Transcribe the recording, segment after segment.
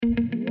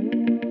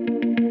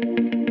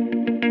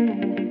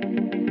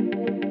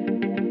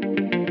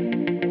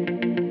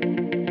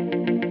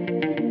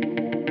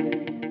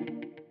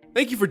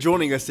Thank you for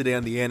joining us today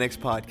on the Annex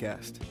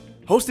Podcast,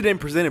 hosted and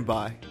presented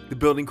by the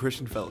Building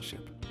Christian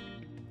Fellowship.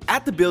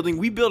 At the Building,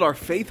 we build our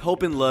faith,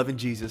 hope, and love in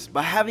Jesus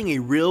by having a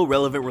real,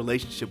 relevant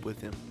relationship with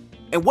Him.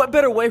 And what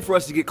better way for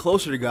us to get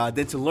closer to God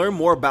than to learn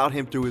more about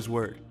Him through His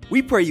Word?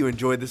 We pray you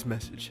enjoyed this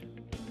message.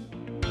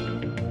 I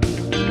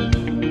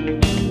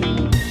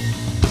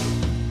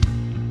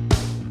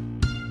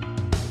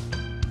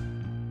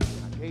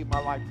gave my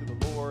life to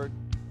the Lord.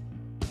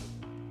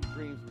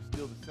 Dreams were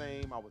still the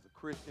same. I was a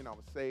Christian. I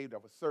was saved. I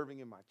was serving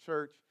in my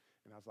church.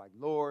 And I was like,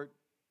 Lord,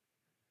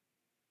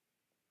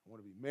 I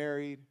want to be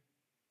married.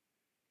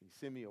 Can you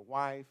send me a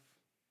wife?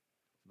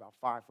 She's about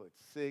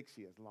 5'6".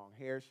 She has long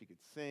hair. She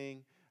could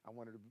sing. I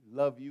want her to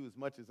love you as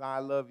much as I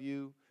love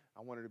you.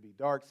 I want her to be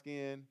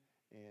dark-skinned.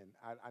 And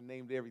I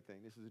named everything.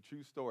 This is a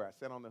true story. I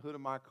sat on the hood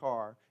of my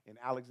car in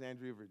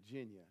Alexandria,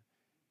 Virginia,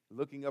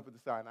 looking up at the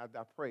side, and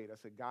I prayed. I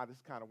said, God, this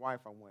is the kind of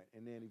wife I want.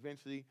 And then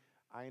eventually,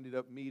 I ended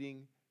up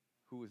meeting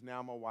who is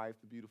now my wife,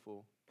 the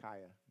beautiful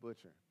Kaya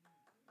Butcher.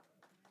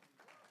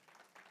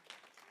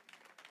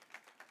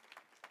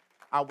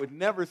 I would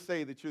never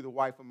say that you're the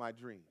wife of my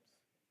dreams,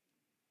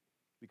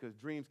 because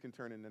dreams can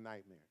turn into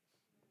nightmares.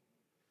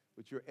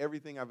 But you're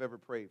everything I've ever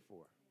prayed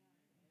for.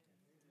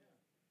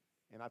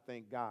 And I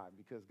thank God,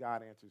 because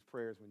God answers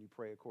prayers when you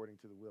pray according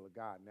to the will of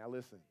God. Now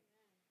listen,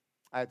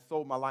 I had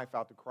sold my life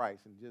out to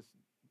Christ, and just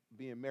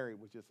being married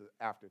was just an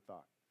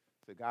afterthought.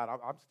 I said, God,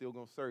 I'm still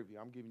going to serve you.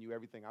 I'm giving you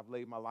everything. I've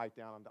laid my life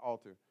down on the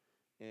altar.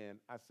 And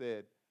I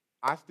said,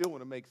 I still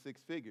want to make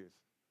six figures.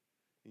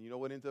 And you know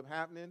what ends up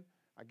happening?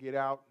 I get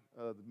out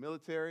of the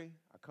military.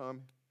 I come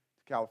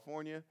to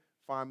California,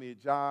 find me a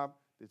job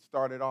that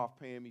started off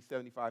paying me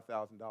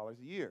 $75,000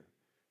 a year.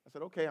 I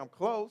said, okay, I'm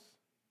close.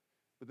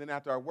 But then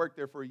after I worked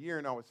there for a year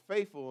and I was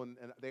faithful, and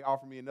they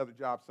offered me another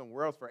job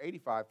somewhere else for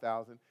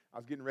 $85,000, I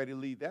was getting ready to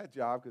leave that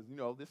job because,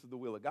 this is the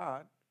will of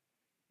God.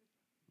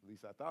 At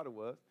least I thought it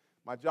was.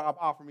 My job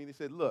offered me, they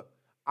said, look,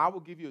 I will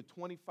give you a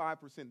 25%.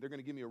 They're going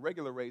to give me a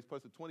regular raise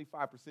plus a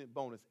 25%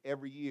 bonus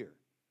every year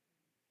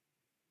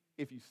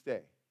if you stay,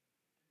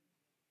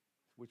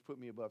 which put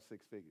me above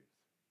six figures.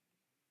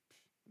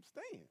 I'm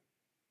staying.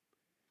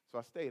 So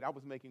I stayed. I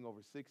was making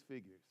over six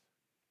figures.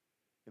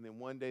 And then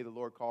one day the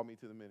Lord called me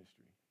to the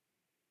ministry.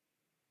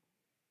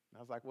 And I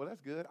was like, well,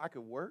 that's good. I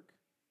could work,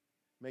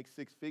 make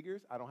six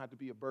figures. I don't have to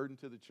be a burden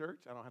to the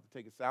church. I don't have to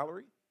take a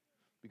salary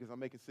because I'm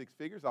making six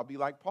figures. I'll be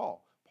like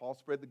Paul. Paul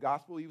spread the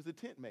gospel. He was a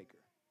tent maker.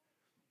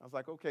 I was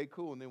like, okay,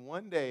 cool. And then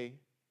one day,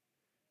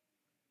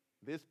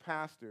 this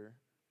pastor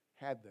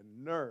had the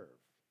nerve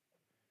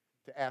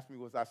to ask me,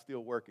 was I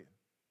still working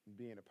and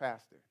being a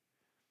pastor?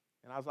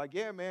 And I was like,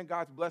 yeah, man,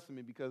 God's blessing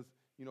me because,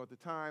 at the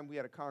time we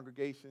had a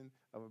congregation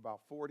of about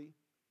 40.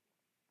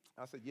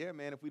 I said, yeah,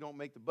 man, if we don't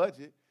make the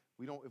budget,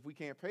 if we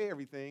can't pay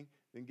everything,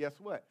 then guess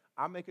what?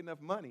 I make enough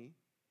money.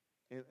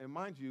 And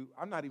mind you,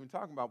 I'm not even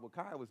talking about what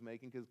Kai was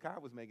making, because Kai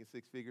was making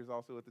six figures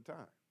also at the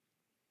time.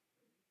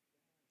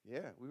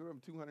 Yeah, we were up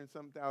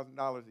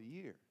 $200,000 a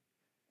year.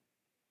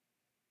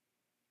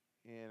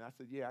 And I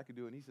said, yeah, I could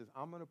do it. And he says,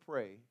 I'm going to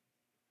pray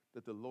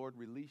that the Lord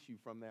release you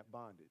from that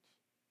bondage.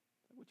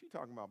 I said, what you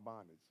talking about,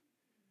 bondage?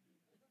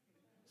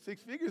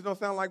 Six figures don't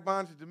sound like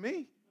bondage to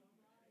me.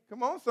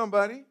 Come on,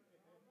 somebody.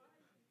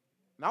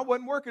 And I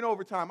wasn't working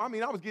overtime. I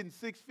was getting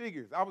six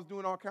figures. I was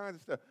doing all kinds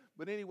of stuff.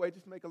 But anyway,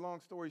 just to make a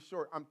long story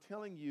short, I'm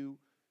telling you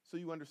so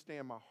you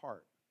understand my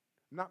heart.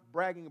 I'm not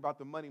bragging about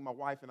the money my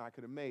wife and I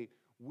could have made.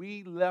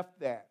 We left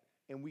that,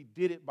 and we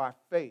did it by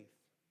faith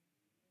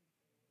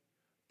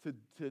to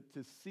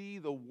see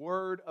the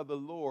word of the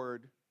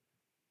Lord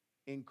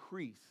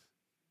increase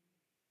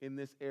in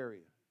this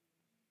area.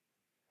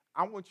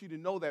 I want you to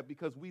know that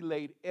because we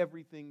laid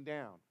everything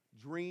down.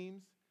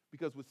 Dreams,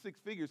 because with six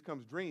figures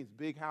comes dreams,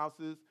 big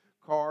houses,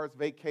 cars,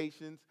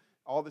 vacations,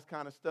 all this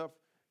kind of stuff.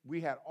 We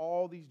had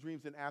all these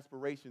dreams and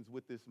aspirations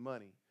with this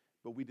money,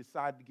 but we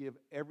decided to give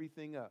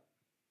everything up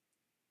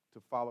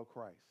to follow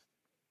Christ.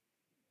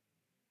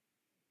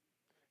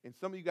 And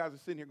some of you guys are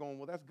sitting here going,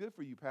 well, that's good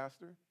for you,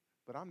 Pastor,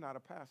 but I'm not a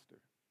pastor.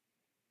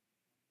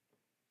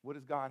 What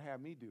does God have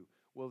me do?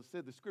 Well,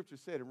 the scripture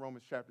said in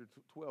Romans chapter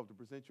 12 to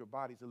present your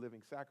bodies a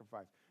living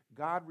sacrifice.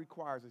 God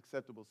requires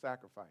acceptable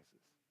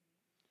sacrifices.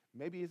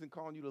 Maybe He isn't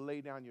calling you to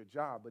lay down your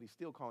job, but He's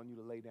still calling you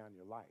to lay down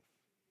your life.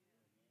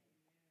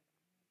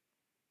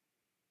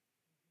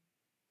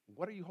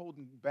 What are you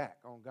holding back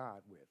on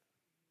God with?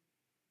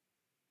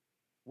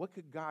 What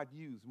could God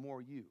use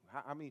more you?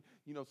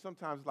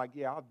 Sometimes it's like,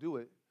 yeah, I'll do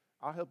it.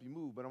 I'll help you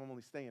move, but I'm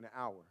only staying an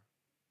hour.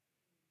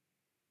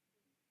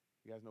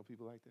 You guys know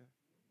people like that?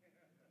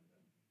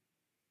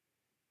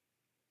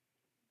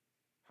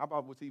 How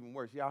about what's even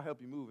worse? Yeah, I'll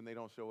help you move, and they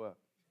don't show up.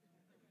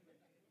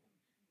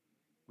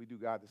 We do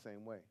God the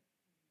same way.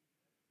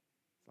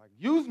 It's like,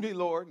 use me,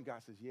 Lord. And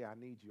God says, yeah, I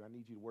need you. I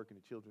need you to work in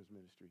the children's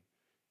ministry,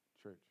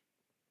 church.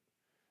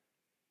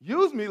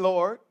 Use me,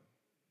 Lord.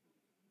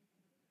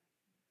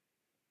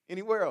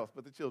 Anywhere else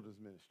but the children's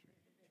ministry.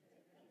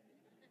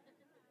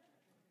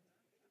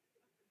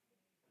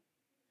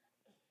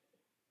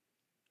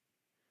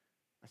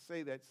 I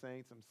say that,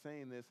 saints, I'm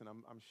saying this, and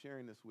I'm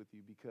sharing this with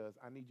you because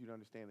I need you to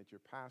understand that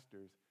your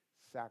pastors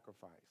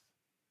sacrifice.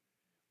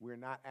 We're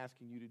not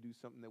asking you to do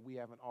something that we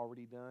haven't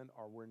already done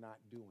or we're not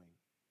doing.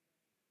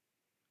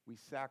 We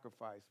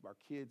sacrifice. Our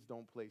kids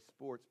don't play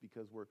sports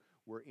because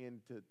we're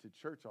into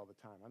church all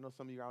the time. I know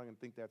some of you are going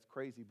to think that's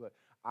crazy, but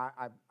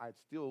I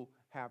still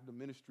have the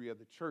ministry of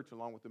the church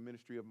along with the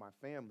ministry of my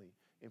family.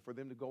 And for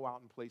them to go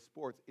out and play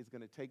sports is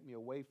going to take me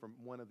away from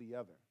one or the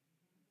other.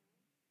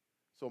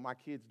 So my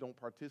kids don't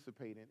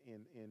participate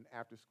in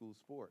after-school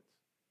sports.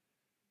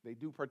 They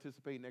do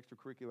participate in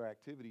extracurricular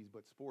activities,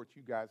 but sports,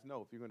 you guys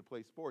know, if you're going to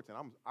play sports, and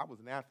I was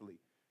an athlete,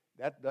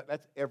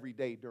 that's every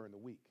day during the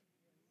week.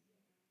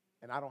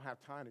 And I don't have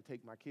time to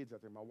take my kids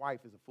out there. My wife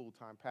is a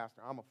full-time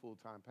pastor. I'm a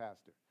full-time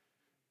pastor.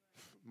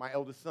 My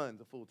eldest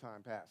son's a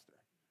full-time pastor.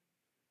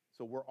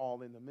 So we're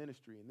all in the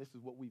ministry, and this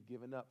is what we've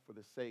given up for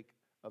the sake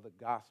of the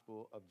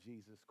gospel of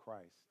Jesus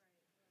Christ.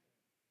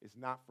 It's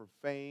not for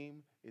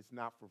fame. It's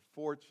not for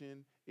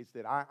fortune. It's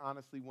that I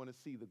honestly want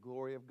to see the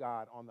glory of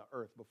God on the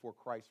earth before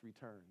Christ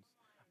returns.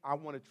 I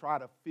want to try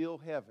to fill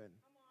heaven.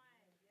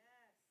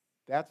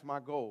 That's my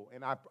goal.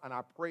 And I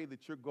pray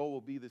that your goal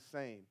will be the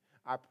same.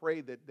 I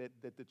pray that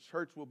the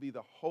church will be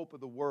the hope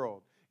of the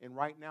world. And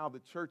right now,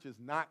 the church is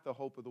not the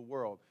hope of the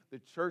world. The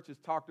church is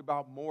talked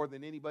about more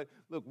than anybody.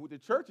 Look, the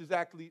church is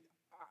actually,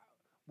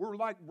 we're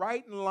like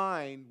right in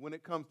line when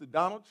it comes to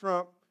Donald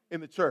Trump in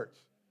the church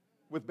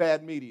with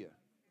bad media.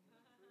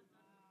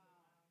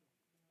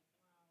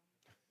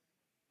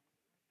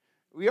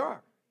 We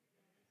are.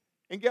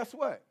 And guess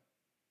what?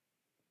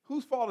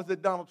 Whose fault is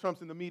it Donald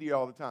Trump's in the media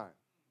all the time?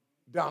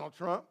 Donald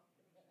Trump.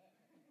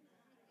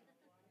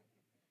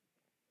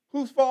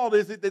 Whose fault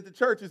is it that the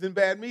church is in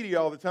bad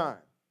media all the time?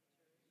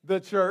 The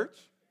church.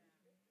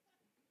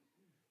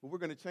 But we're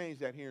going to change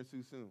that here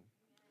soon.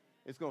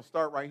 It's going to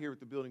start right here with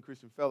the Building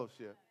Christian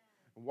Fellowship.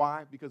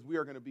 Why? Because we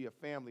are going to be a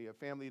family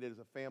that is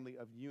a family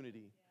of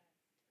unity.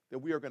 That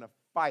we are going to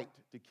fight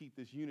to keep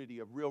this unity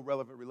of real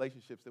relevant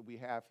relationships that we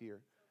have here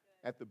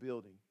at the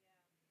building.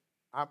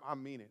 I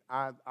mean it.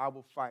 I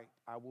will fight.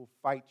 I will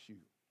fight you.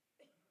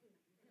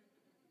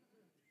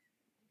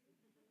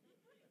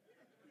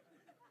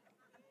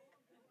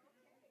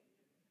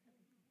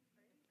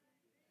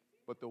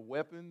 But the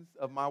weapons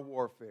of my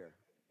warfare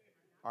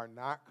are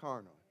not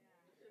carnal,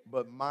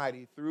 but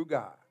mighty through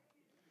God.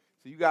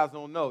 So you guys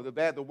don't know.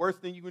 The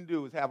worst thing you can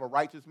do is have a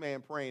righteous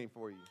man praying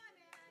for you.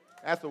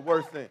 That's the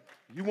worst thing.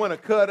 You want to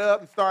cut up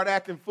and start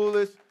acting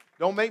foolish?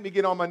 Don't make me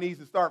get on my knees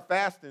and start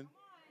fasting.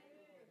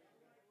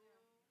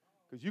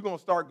 Because you're going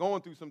to start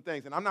going through some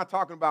things. And I'm not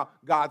talking about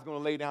God's going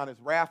to lay down his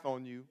wrath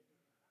on you.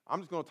 I'm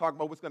just going to talk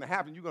about what's going to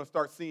happen. You're going to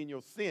start seeing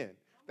your sin.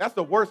 That's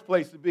the worst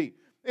place to be.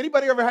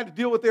 Anybody ever had to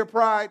deal with their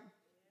pride?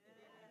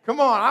 Come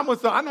on, I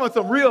want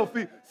some real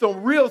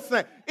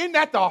sin. Isn't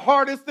that the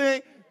hardest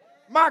thing?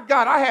 My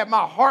God, I had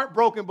my heart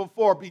broken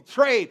before,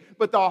 betrayed.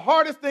 But the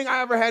hardest thing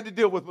I ever had to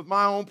deal with was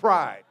my own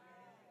pride.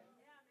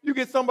 You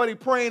get somebody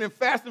praying and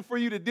fasting for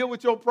you to deal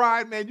with your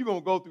pride, man, you're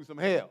going to go through some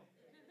hell.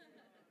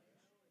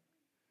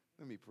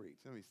 Let me preach.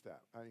 Let me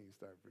stop. I didn't even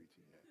start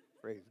preaching yet.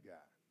 Praise God.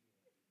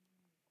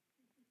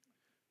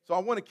 So I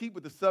want to keep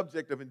with the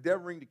subject of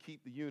endeavoring to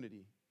keep the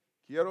unity.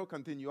 Quiero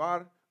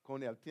continuar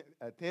con el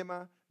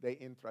tema de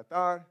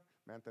tratar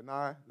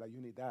mantener la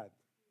unidad.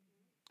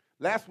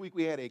 Last week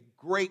we had a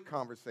great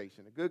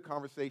conversation, a good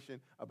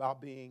conversation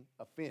about being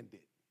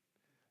offended.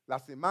 La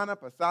semana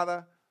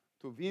pasada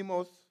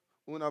tuvimos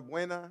una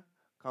buena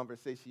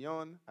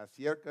conversación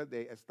acerca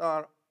de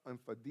estar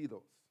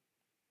ofendidos,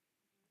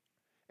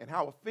 and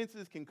how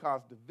offenses can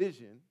cause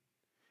division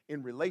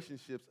in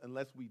relationships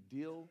unless we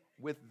deal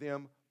with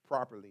them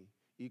properly.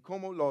 Y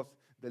como los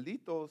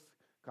delitos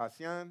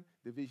causan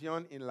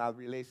división en la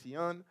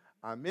relación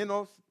a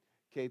menos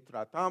que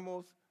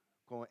tratamos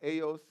con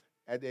ellos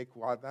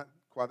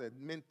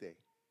adecuadamente.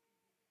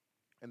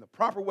 And the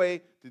proper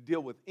way to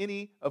deal with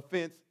any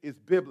offense is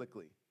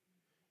biblically.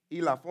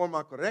 Y la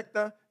forma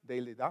correcta de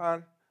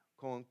lidiar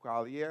con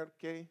cualquier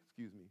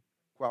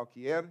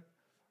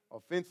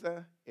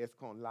ofensa es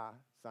con la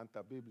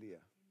Santa Biblia.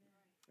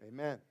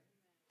 Amen.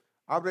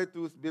 Abre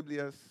tus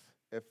Biblias,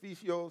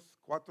 Efesios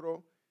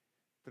 4,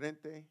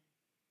 30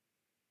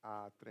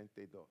 a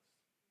 32.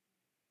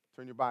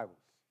 Turn your Bibles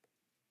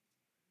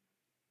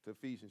to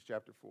Ephesians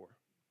chapter 4,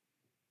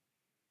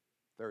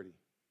 30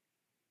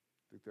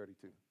 through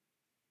 32.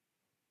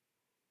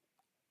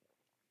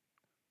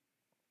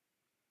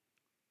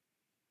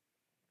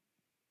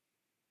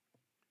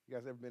 You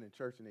guys ever been in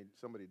church and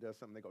somebody does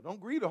something, they go, don't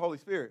grieve the Holy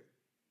Spirit?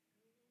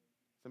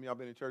 Some of y'all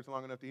been in church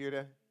long enough to hear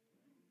that?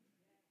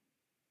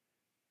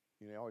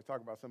 You know, they always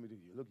talk about somebody,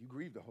 look, you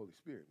grieved the Holy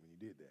Spirit when you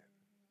did that.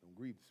 Don't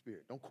grieve the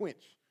Spirit. Don't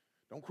quench.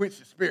 Don't quench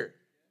the Spirit.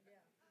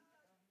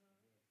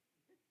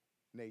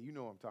 Nay, you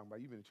know what I'm talking about.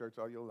 You've been in church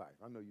all your life.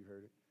 I know you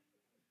heard it.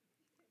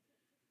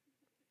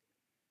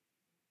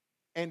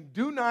 And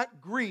do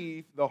not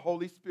grieve the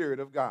Holy Spirit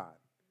of God,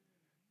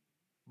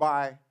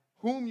 by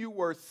whom you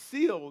were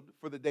sealed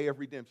for the day of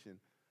redemption.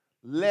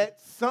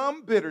 Let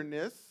some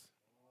bitterness,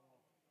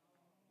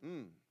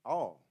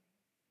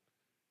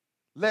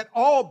 Let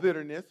all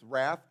bitterness,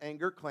 wrath,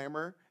 anger,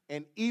 clamor,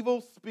 and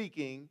evil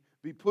speaking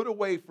be put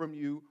away from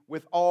you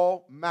with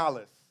all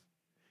malice.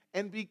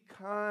 And be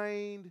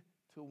kind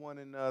to one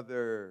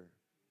another,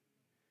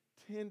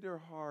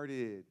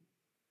 tender-hearted,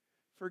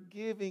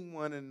 forgiving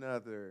one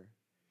another,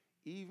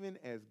 even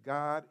as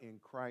God in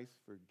Christ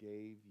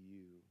forgave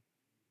you.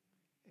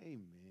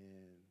 Amen.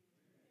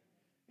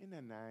 Isn't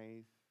that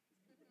nice?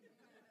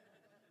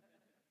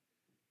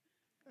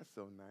 That's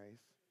so nice.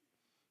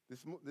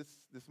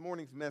 This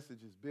morning's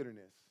message is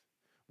bitterness,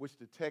 which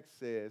the text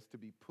says to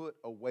be put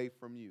away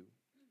from you.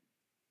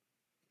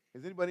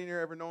 Has anybody in here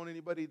ever known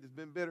anybody that's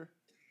been bitter?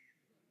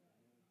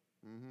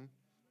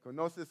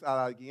 ¿Conoces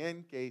a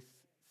alguien que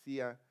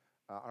sea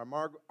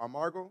amargo?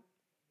 Amargo?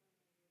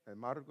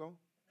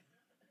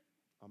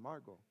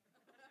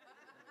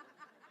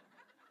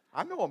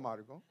 I know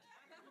amargo.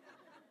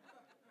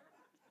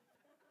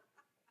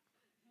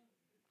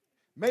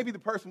 Maybe the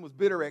person was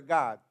bitter at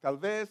God. Tal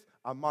vez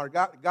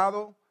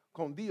amargado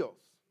con Dios.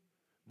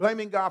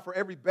 Blaming God for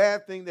every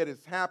bad thing that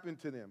has happened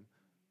to them.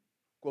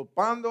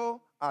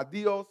 Culpando a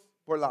Dios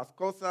por las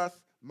cosas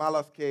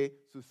malas que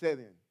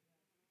suceden.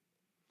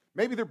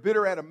 Maybe they're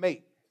bitter at a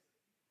mate.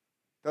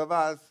 Tal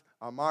vez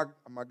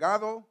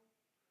amargado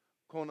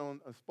con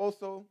un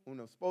esposo,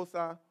 una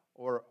esposa,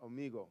 or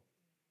amigo.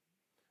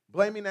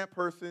 Blaming that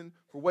person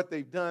for what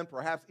they've done,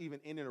 perhaps even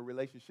ending a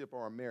relationship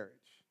or a marriage.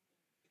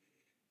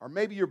 Or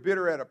maybe you're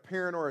bitter at a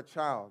parent or a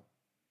child.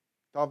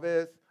 Tal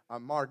vez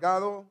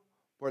amargado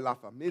por la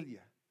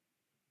familia.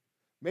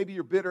 Maybe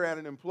you're bitter at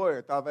an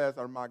employer. Tal vez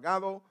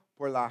amargado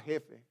por la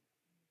jefe.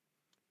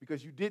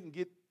 Because you didn't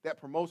get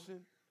that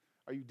promotion,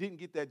 or you didn't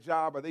get that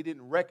job, or they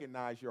didn't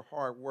recognize your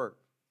hard work.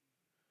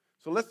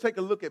 So let's take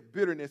a look at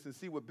bitterness and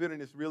see what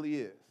bitterness really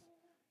is.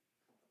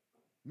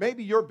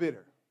 Maybe you're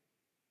bitter.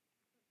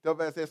 Tal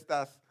vez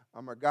estás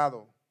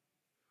amargado.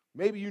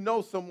 Maybe you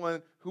know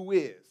someone who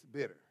is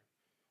bitter.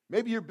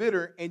 Maybe you're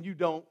bitter and you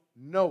don't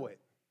know it.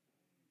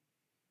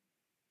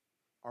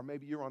 Or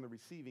maybe you're on the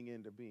receiving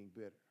end of being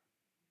bitter.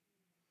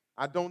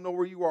 I don't know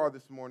where you are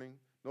this morning.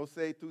 No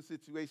sé tu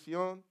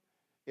situación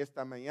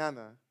esta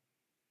mañana.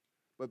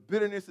 But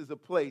bitterness is a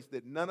place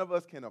that none of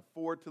us can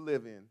afford to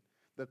live in.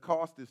 The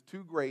cost is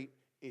too great.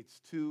 It's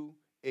too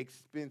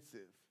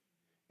expensive.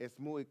 Es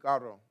muy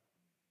caro.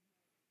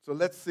 So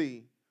let's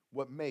see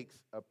what makes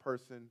a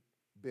person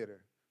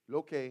bitter.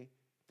 Lo que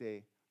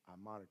te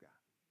amarga.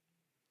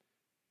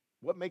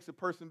 What makes a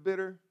person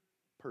bitter?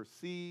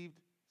 Perceived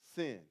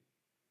sin.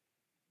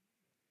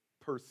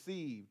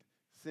 Perceived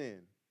sin.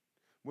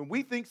 When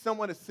we think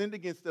someone has sinned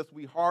against us,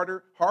 we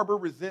harbor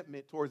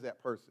resentment towards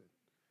that person,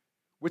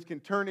 which can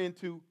turn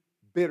into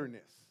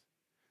bitterness.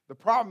 The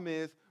problem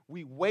is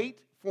we wait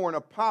for an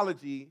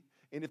apology,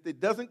 and if it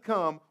doesn't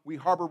come, we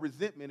harbor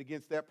resentment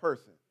against that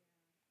person.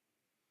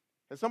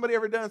 Has somebody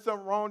ever done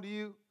something wrong to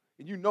you,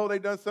 and you know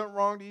they've done something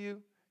wrong to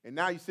you, and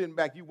now you're sitting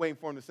back, you waiting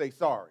for them to say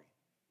sorry?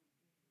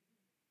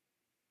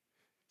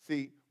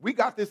 See, we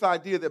got this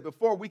idea that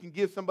before we can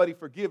give somebody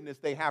forgiveness,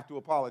 they have to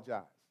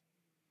apologize.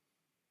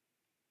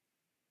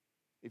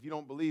 If you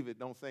don't believe it,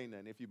 don't say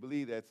nothing. If you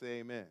believe that, say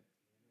amen.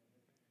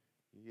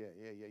 Yeah.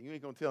 You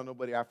ain't going to tell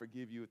nobody I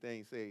forgive you if they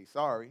ain't say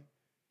sorry.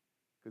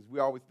 Because we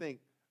always think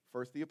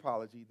first the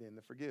apology, then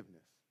the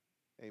forgiveness.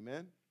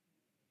 Amen?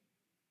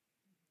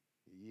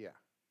 Yeah.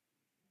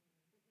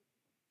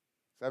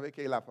 ¿Sabe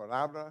que la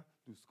palabra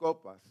tus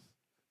copas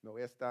no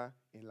está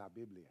en la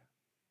Biblia?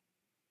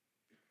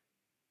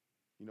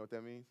 You know what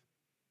that means?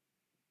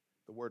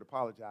 The word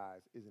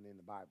apologize isn't in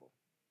the Bible.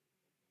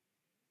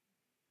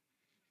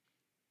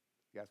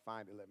 You guys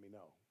find it, let me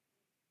know.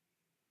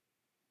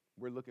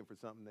 We're looking for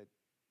something that's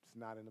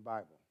not in the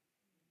Bible.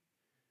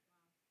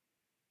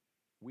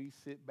 We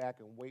sit back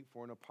and wait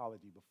for an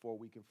apology before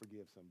we can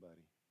forgive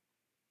somebody.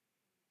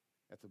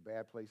 That's a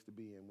bad place to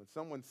be in. When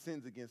someone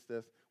sins against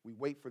us, we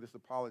wait for this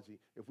apology.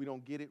 If we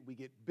don't get it, we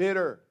get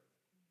bitter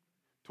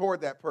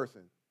toward that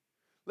person.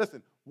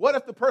 Listen, what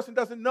if the person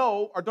doesn't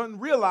know or doesn't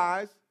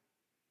realize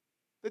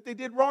that they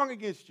did wrong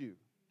against you?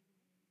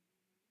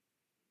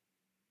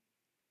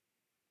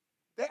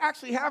 They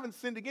actually haven't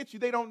sinned against you.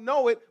 They don't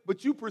know it,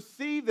 but you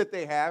perceive that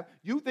they have.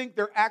 You think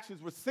their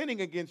actions were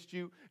sinning against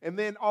you, and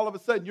then all of a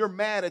sudden you're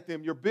mad at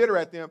them, you're bitter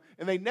at them,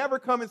 and they never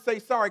come and say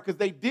sorry because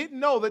they didn't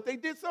know that they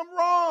did something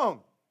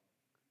wrong.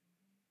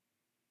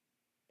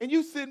 And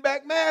you sitting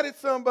back mad at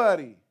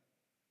somebody,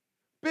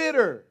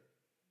 bitter.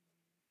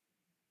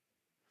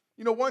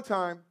 You know, one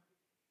time,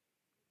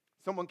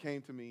 someone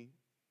came to me,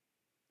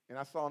 and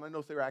I saw them. I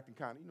noticed they were acting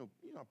kind of,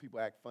 you know people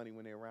act funny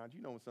when they're around.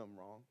 You know when something's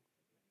wrong.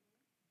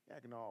 They're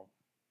acting all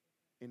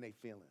in their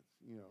feelings,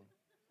 you know.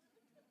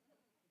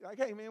 You're like,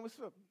 hey, man, what's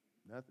up?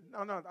 Nothing.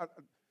 No,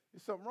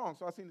 there's something wrong.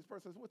 So I seen this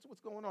person. I said,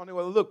 what's going on? They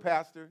were, look,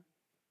 Pastor,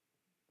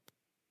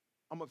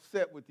 I'm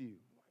upset with you.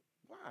 I'm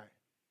like, why?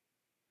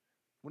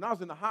 When I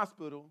was in the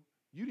hospital,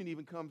 you didn't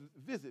even come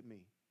visit me.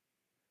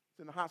 I was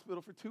in the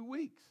hospital for 2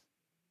 weeks.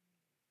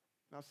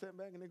 And I sat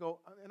back and they go,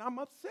 and I'm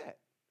upset.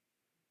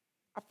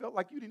 I felt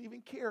like you didn't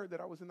even care that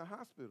I was in the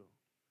hospital.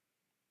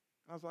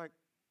 I was like,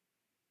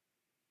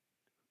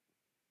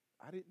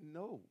 I didn't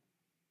know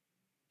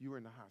you were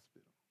in the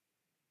hospital.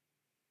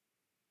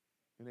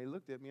 And they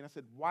looked at me and I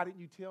said, why didn't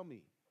you tell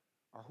me?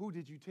 Or who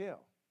did you tell?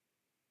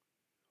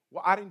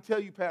 Well, I didn't tell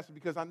you, Pastor,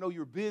 because I know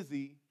you're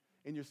busy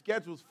and your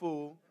schedule's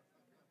full.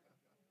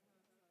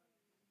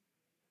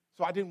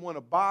 So I didn't want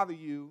to bother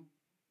you.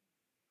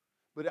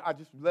 But I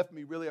just left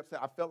me really upset.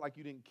 I felt like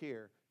you didn't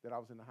care that I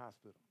was in the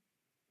hospital.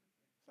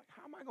 It's like,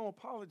 how am I going to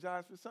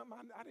apologize for something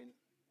I didn't?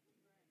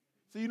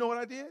 So you know what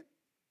I did?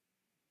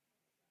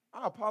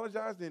 I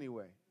apologized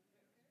anyway.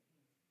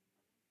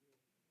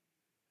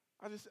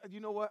 I just said, you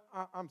know what?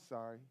 I'm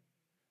sorry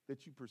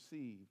that you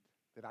perceived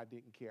that I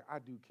didn't care. I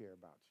do care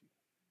about you.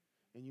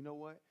 And you know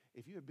what?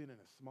 If you had been in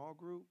a small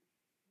group,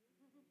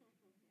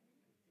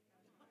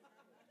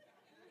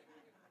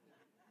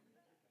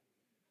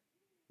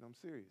 no, I'm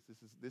serious.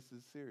 This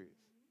is serious.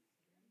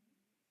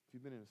 If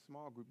you've been in a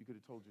small group, you could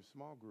have told your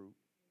small group,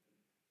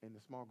 and the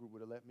small group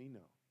would have let me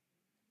know.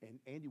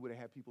 And you would have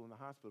had people in the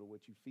hospital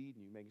with you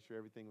feeding you, making sure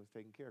everything was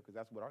taken care of, because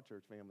that's what our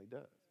church family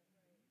does.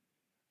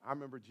 I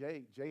remember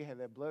Jay had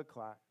that blood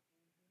clot.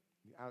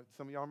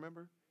 Some of y'all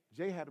remember?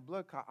 Jay had a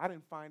blood clot. I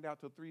didn't find out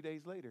till 3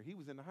 days later. He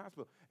was in the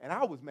hospital, and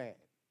I was mad.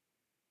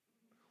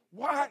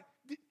 Why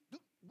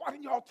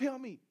didn't y'all tell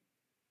me?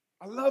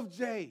 I love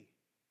Jay.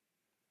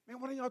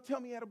 Man, why didn't y'all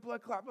tell me he had a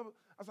blood clot? I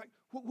was like,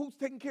 who's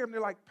taking care of him? They're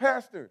like,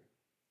 Pastor.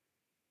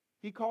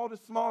 He called a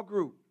small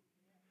group.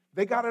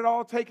 They got it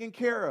all taken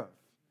care of.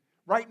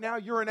 Right now,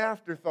 you're an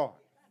afterthought.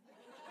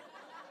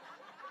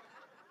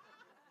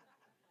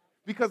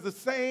 Because the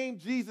same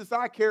Jesus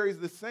I carry is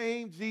the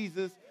same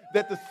Jesus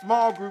that the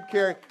small group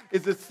carried.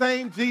 Is the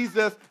same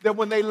Jesus that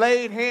when they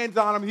laid hands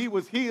on him, he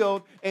was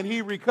healed and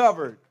he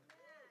recovered.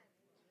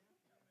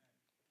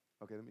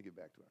 Okay, let me get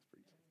back to us,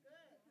 preaching.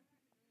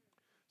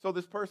 So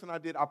this person I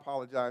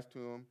apologize to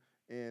him.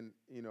 And,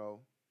 you know,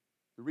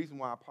 the reason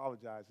why I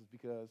apologize is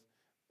because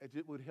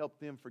it would help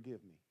them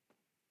forgive me.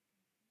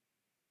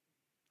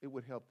 It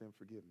would help them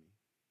forgive me.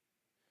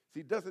 See,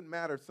 it doesn't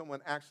matter if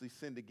someone actually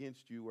sinned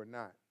against you or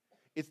not.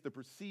 It's the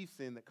perceived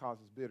sin that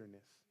causes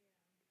bitterness.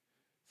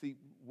 See,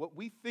 what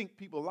we think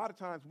a lot of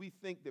times we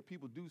think that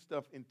people do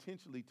stuff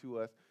intentionally to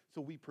us,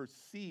 so we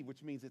perceive,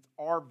 which means it's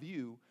our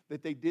view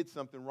that they did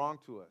something wrong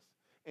to us.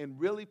 And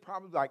really,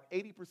 probably like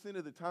 80%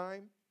 of the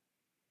time,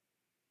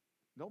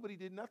 nobody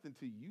did nothing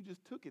to you. You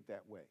just took it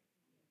that way.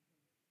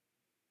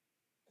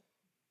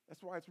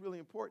 That's why it's really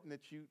important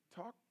that you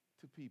talk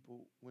to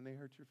people when they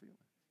hurt your feelings.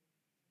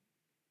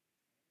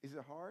 Is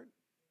it hard?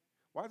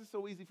 Why is it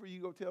so easy for you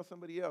to go tell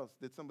somebody else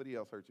that somebody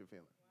else hurt your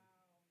feelings? Wow.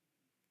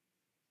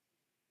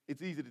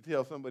 It's easy to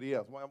tell somebody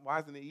else. Why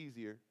isn't it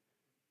easier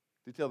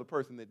to tell the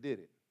person that did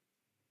it?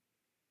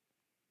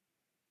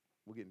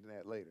 We'll get into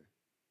that later.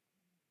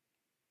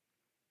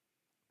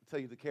 I'll tell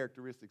you the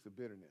characteristics of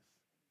bitterness.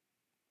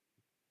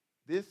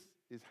 This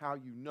is how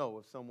you know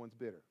if someone's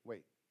bitter.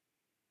 Wait.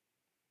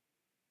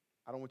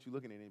 I don't want you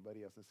looking at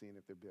anybody else and seeing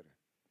if they're bitter.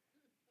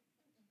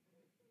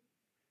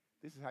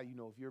 This is how you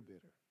know if you're bitter.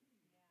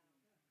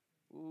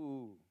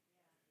 Ooh.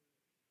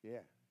 Yeah.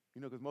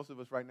 You know, because most of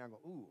us right now go,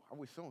 ooh, I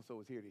wish so-and-so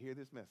was here to hear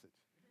this message.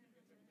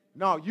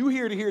 No, you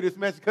here to hear this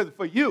message because it's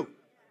for you.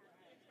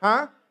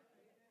 Huh?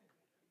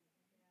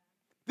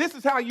 This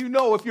is how you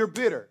know if you're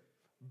bitter.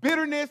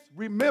 Bitterness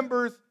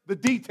remembers the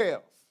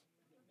details.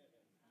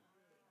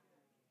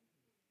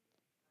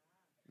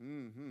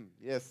 Mm-hmm.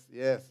 Yes.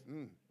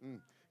 Mm-hmm.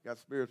 Got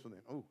spiritual then.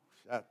 Oh,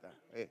 shut that.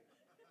 Hey.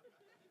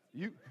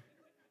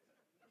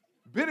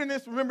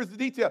 Bitterness remembers the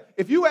detail.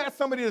 If you ask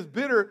somebody that's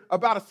bitter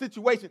about a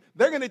situation,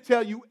 they're going to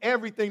tell you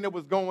everything that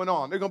was going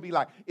on. They're going to be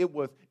like, it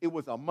was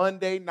a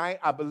Monday night.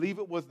 I believe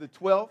it was the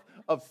 12th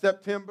of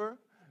September.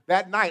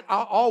 That night,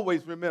 I'll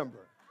always remember.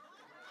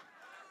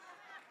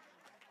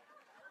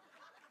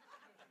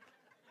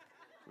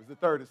 It was the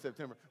 3rd of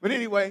September. But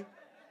anyway,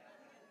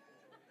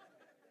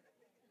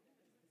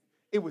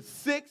 it was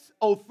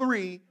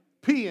 6:03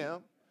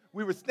 p.m.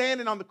 We were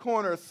standing on the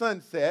corner of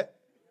Sunset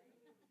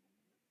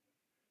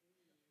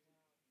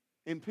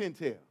in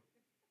Pintail.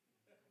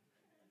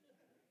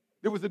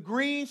 There was a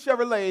green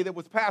Chevrolet that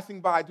was passing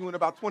by doing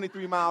about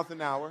 23 miles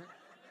an hour.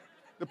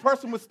 The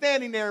person was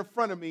standing there in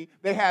front of me.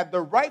 They had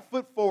their right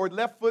foot forward,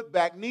 left foot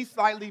back, knee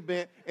slightly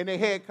bent, and their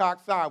head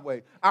cocked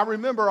sideways. I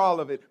remember all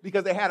of it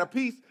because they had a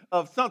piece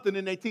of something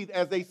in their teeth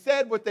as they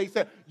said what they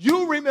said.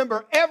 You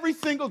remember every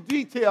single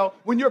detail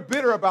when you're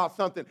bitter about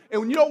something.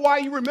 And you know why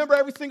you remember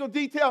every single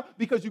detail?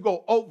 Because you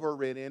go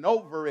over it and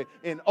over it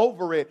and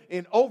over it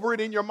and over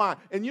it in your mind.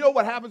 And you know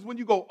what happens when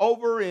you go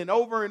over and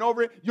over and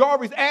over it? You're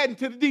always adding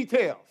to the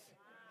details.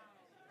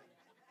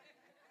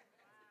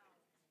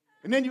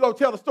 And then you go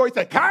tell the story,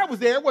 say, Kai was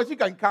there. What you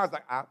got? Kai's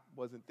like, I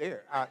wasn't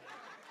there.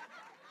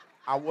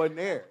 I wasn't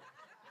there.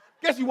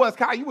 Guess you was,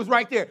 Kai. You was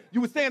right there.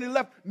 You was standing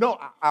left. No,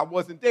 I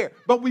wasn't there.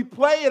 But we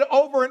play it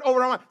over and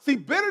over and over. See,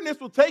 bitterness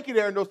will take you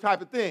there in those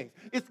type of things.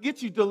 It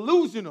gets you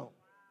delusional.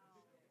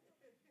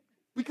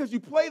 Because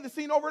you play the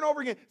scene over and over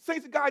again.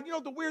 Saints of God, you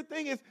know, the weird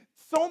thing is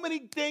so many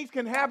things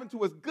can happen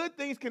to us. Good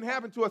things can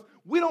happen to us.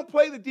 We don't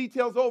play the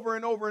details over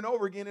and over and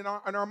over again in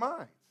our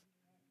minds.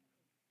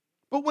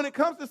 But when it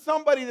comes to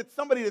somebody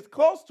that's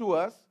close to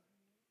us,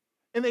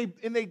 and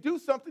they do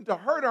something to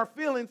hurt our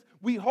feelings,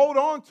 we hold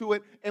on to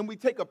it and we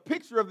take a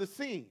picture of the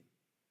scene.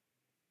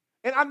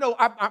 And I know,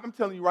 I'm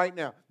telling you right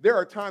now, there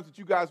are times that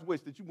you guys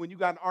wish that when you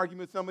got an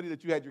argument with somebody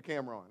that you had your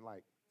camera on.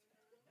 Like,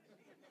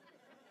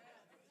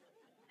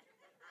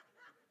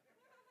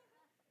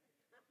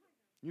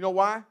 you know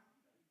why?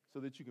 So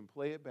that you can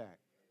play it back.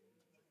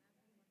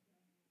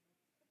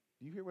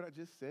 Do you hear what I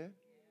just said?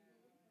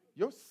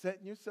 You're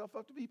setting yourself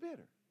up to be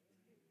bitter.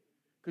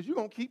 Because you're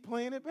going to keep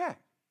playing it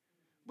back.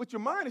 But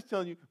your mind is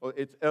telling you, oh,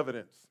 it's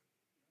evidence.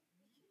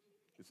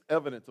 It's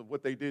evidence of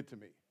what they did to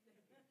me.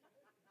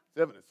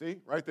 It's evidence. See?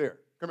 Right there.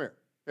 Come here.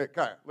 Hey,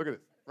 Kaya, look at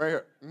this. Right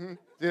here. Mm-hmm.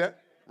 See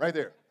that? Right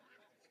there.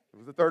 It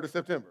was the 3rd of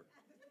September.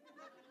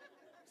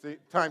 See?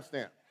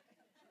 Timestamp.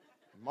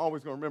 I'm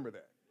always going to remember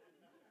that.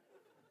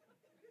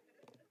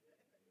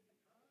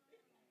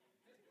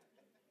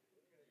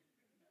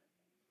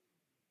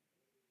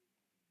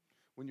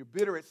 When you're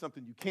bitter at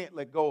something, you can't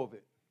let go of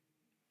it.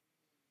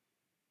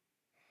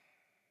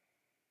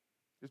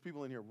 There's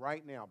people in here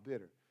right now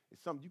bitter.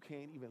 It's something you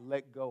can't even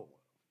let go of.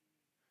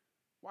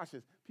 Watch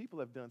this. People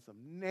have done some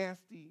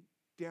nasty,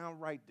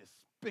 downright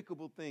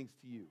despicable things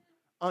to you,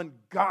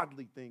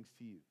 ungodly things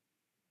to you.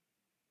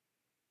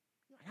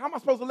 How am I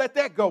supposed to let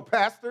that go,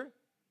 Pastor?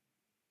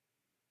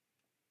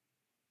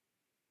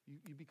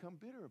 You become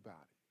bitter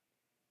about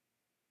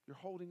it. You're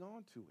holding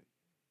on to it.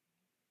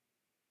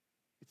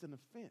 It's an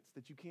offense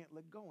that you can't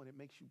let go, and it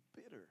makes you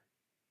bitter.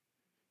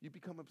 You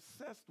become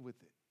obsessed with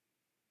it.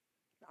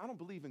 Now, I don't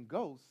believe in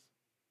ghosts,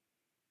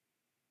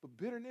 but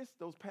bitterness,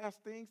 those past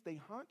things, they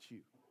haunt you.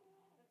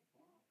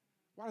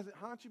 Why does it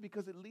haunt you?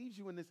 Because it leaves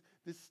you in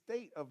this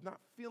state of not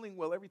feeling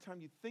well. Every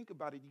time you think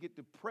about it, you get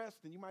depressed,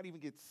 and you might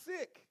even get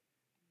sick.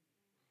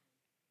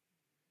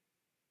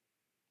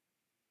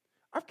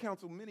 I've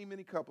counseled many,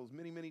 many couples,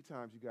 many, many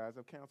times, you guys.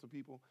 I've counseled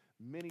people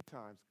many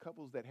times,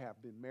 couples that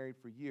have been married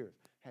for years,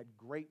 had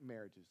great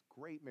marriages,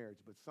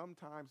 but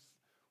sometimes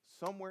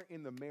somewhere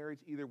in the marriage,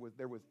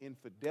 there was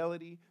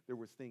infidelity, there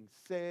was things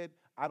said,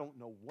 I don't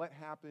know what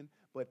happened,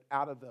 but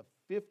out of the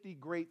 50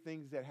 great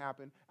things that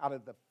happened, out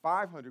of the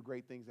 500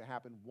 great things that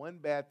happened, one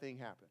bad thing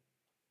happened.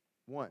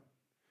 One.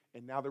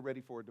 And now they're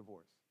ready for a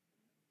divorce.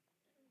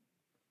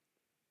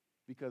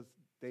 Because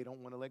they don't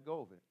want to let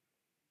go of it.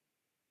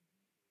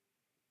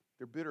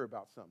 They're bitter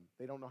about something.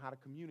 They don't know how to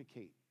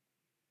communicate.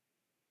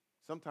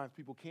 Sometimes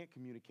people can't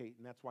communicate,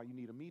 and that's why you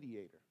need a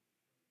mediator.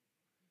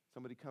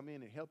 Somebody come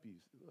in and help you.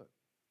 Look.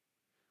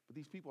 But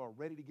these people are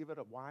ready to give it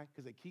up. Why?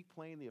 Because they keep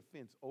playing the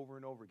offense over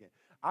and over again.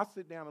 I'll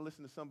sit down and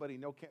listen to somebody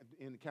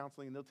in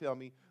counseling, and they'll tell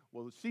me,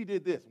 well, she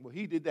did this. Well,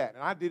 he did that.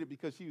 And I did it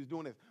because she was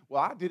doing this.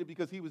 Well, I did it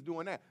because he was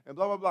doing that. And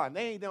blah, blah, blah. And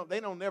they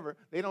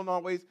don't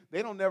always,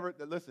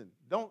 listen,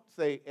 don't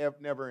say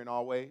never and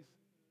always.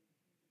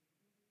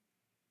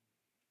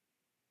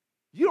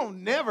 You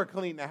don't never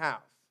clean the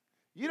house.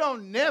 You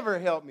don't never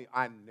help me.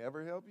 I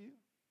never help you.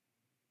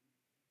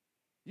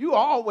 You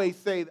always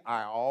say,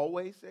 I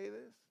always say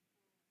this.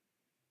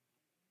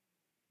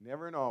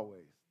 Never and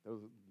always.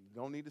 Those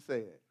don't need to say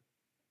it.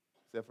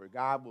 Except for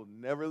God will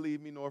never leave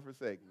me nor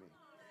forsake me.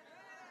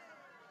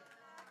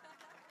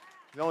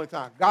 The only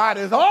time. God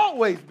has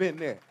always been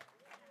there.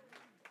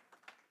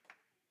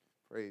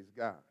 Praise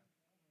God.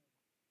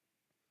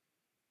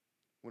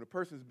 When a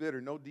person's bitter,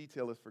 no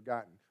detail is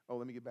forgotten. Oh,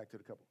 let me get back to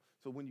the couple.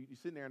 So when you're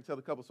sitting there and tell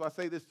the couple, so I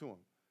say this to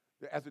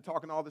them. As they're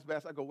talking all this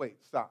bad, I go,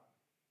 wait, stop.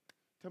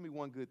 Tell me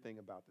one good thing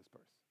about this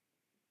person.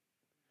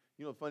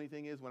 You know, the funny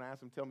thing is when I ask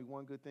them, tell me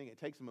one good thing, it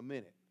takes them a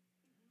minute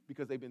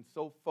because they've been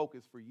so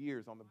focused for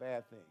years on the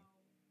bad thing.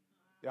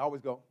 They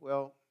always go,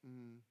 well,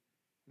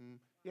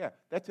 yeah,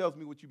 that tells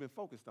me what you've been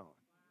focused on.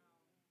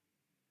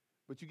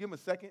 But you give them a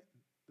second,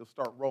 they'll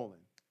start rolling,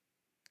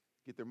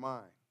 get their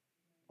mind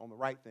on the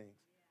right things.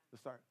 They'll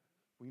start,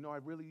 well, you know, I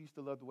really used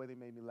to love the way they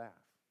made me laugh.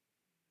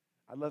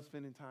 I love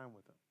spending time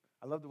with them.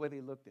 I love the way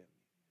they looked at me.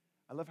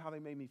 I love how they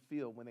made me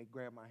feel when they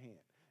grabbed my hand.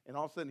 And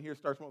all of a sudden here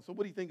starts, so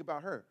what do you think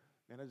about her?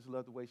 Man, I just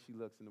love the way she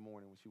looks in the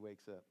morning when she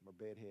wakes up, her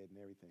bed head and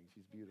everything.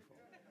 She's beautiful.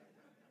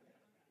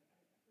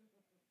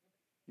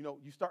 You know,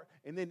 you start,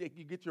 and then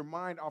you get your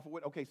mind off of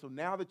what, okay, so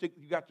now that you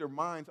got your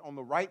minds on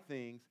the right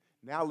things,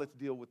 now let's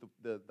deal with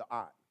the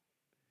odd.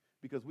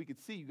 Because we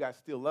could see you guys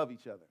still love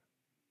each other.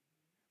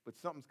 But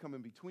something's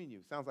coming between you.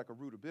 It sounds like a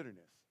root of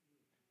bitterness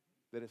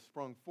that has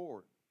sprung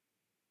forward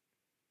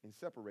and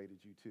separated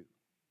you two.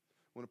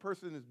 When a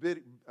person is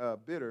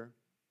bitter,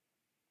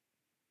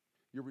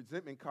 your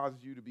resentment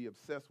causes you to be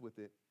obsessed with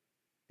it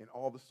in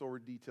all the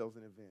sordid details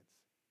and events.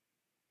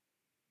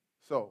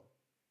 So,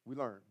 we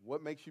learned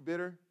what makes you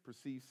bitter?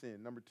 Perceived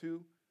sin. Number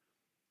 2,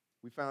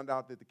 we found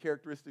out that the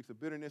characteristics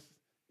of bitterness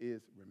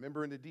is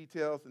remembering the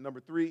details. And number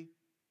 3,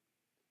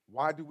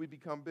 why do we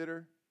become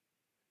bitter?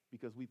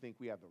 Because we think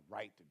we have the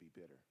right to be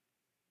bitter.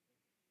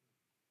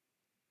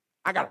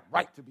 I got a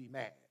right to be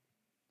mad.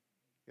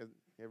 You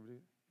ever do?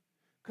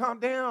 Calm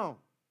down.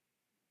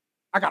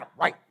 I got a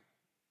right.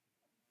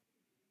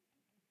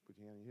 Put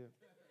your hand on your hip.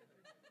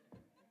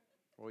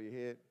 Or your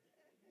head.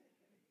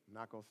 I'm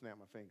not going to snap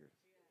my fingers.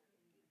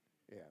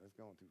 Yeah, that's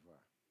going too far.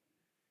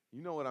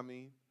 You know what I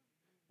mean?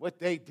 What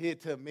they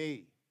did to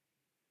me,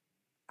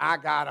 I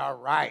got a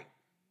right.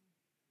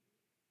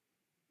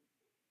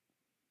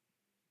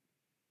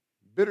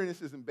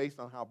 Bitterness isn't based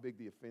on how big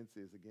the offense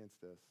is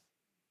against us,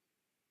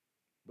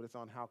 but it's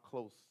on how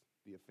close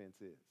the offense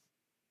is.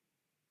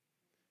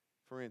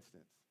 For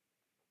instance,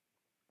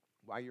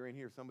 while you're in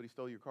here, if somebody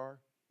stole your car,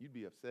 you'd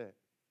be upset,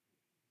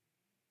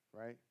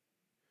 right?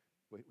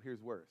 But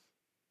here's worse.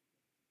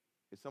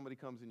 If somebody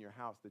comes in your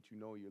house that you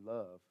know you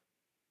love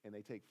and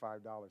they take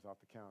 $5 off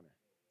the counter,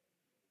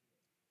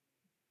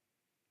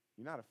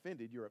 you're not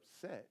offended, you're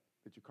upset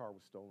that your car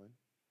was stolen,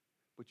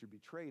 but you're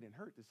betrayed and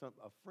hurt that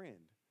a friend,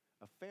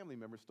 a family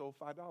member stole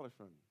 $5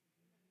 from you.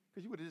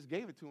 Because you would have just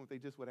gave it to them if they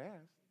just would have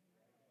asked,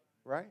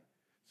 right?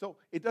 So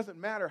it doesn't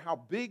matter how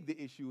big the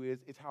issue is,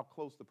 it's how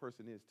close the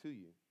person is to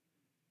you.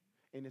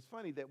 And it's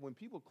funny that when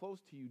people close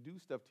to you do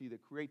stuff to you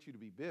that creates you to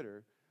be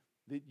bitter,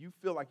 that you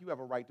feel like you have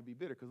a right to be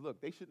bitter. Because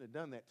look, they shouldn't have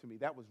done that to me.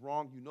 That was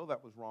wrong. You know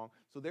that was wrong.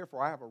 So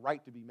therefore, I have a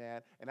right to be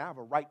mad, and I have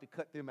a right to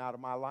cut them out of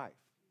my life.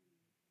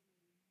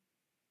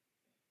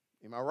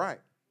 Am I right?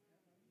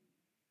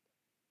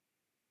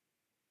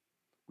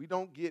 We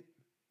don't get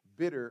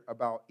bitter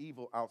about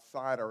evil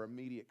outside our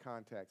immediate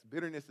context.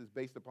 Bitterness is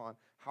based upon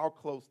how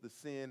close the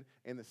sin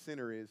and the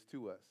sinner is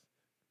to us.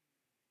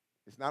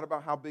 It's not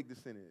about how big the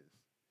sin is.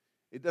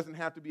 It doesn't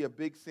have to be a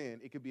big sin.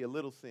 It could be a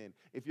little sin.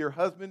 If your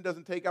husband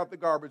doesn't take out the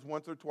garbage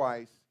once or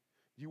twice,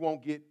 you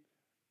won't get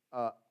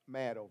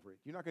mad over it.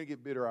 You're not going to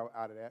get bitter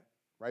out of that.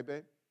 Right,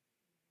 babe?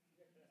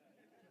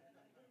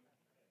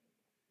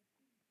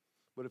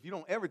 But if you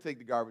don't ever take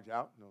the garbage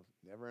out, no,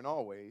 never and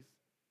always,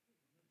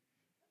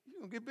 you're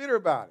going to get bitter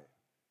about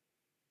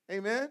it.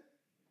 Amen?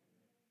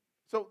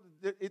 So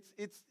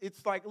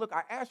it's like, look,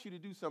 I asked you to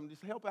do something.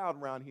 Just help out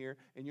around here,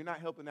 and you're not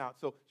helping out.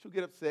 So she'll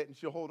get upset, and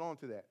she'll hold on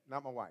to that.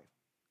 Not my wife.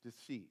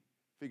 Just she,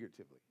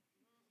 figuratively.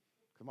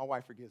 Because my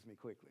wife forgives me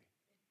quickly.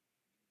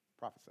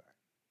 Prophesy.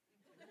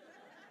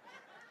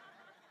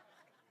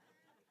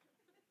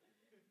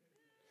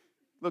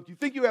 Look, you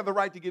think you have the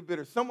right to get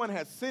bitter. Someone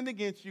has sinned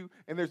against you,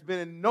 and there's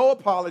been no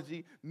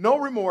apology, no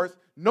remorse,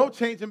 no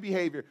change in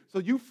behavior. So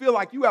you feel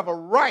like you have a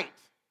right.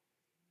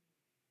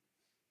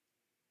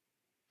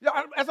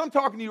 As I'm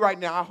talking to you right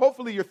now,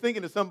 hopefully you're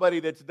thinking of somebody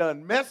that's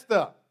done messed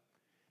up.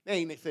 They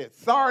ain't said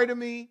sorry to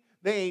me.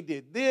 They ain't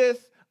did this.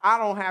 I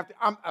don't have to.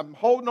 I'm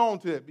holding on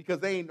to it because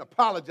they ain't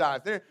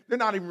apologized. They're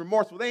not even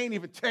remorseful. They ain't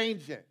even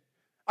changing.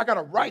 I got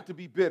a right to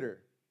be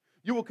bitter.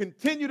 You will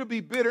continue to be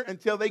bitter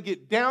until they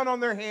get down on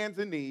their hands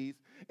and knees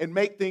and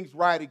make things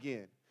right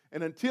again.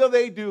 And until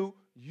they do,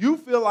 you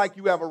feel like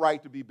you have a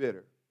right to be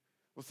bitter.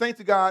 Well, saints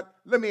of God,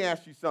 let me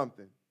ask you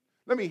something.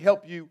 Let me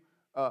help you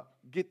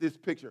get this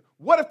picture.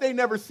 What if they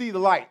never see the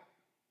light?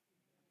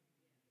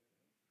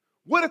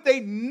 What if they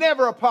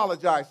never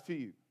apologize to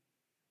you?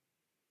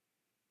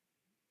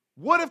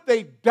 What if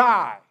they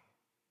die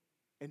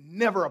and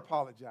never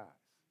apologize?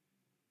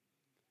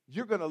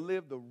 You're going to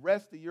live the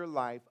rest of your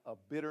life a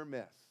bitter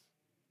mess.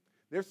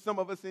 There's some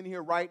of us in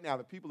here right now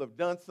that people have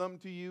done something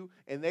to you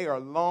and they are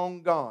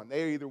long gone.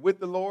 They're either with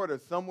the Lord or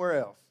somewhere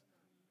else.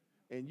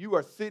 And you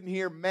are sitting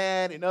here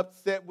mad and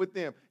upset with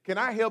them. Can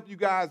I help you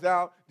guys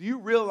out? Do you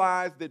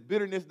realize that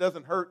bitterness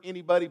doesn't hurt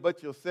anybody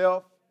but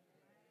yourself?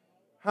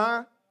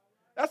 Huh?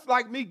 That's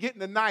like me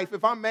getting a knife.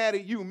 If I'm mad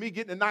at you, me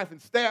getting a knife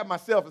and stab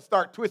myself and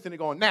start twisting and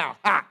going, now,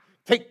 ha,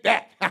 take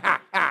that, ha,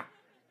 ha, ha.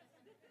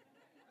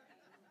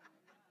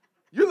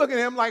 You're looking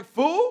at him like,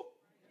 fool.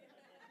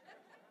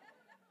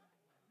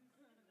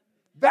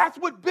 That's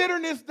what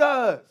bitterness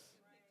does.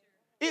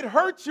 It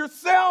hurts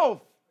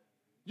yourself.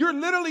 You're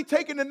literally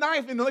taking the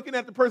knife and looking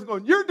at the person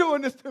going, you're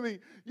doing this to me.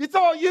 It's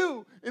all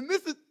you. And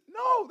this is,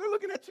 no, they're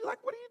looking at you like,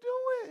 what are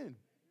you doing?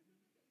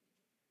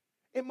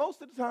 And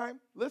most of the time,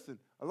 listen,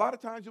 a lot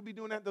of times you'll be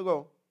doing that, they'll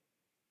go,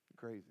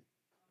 you're crazy.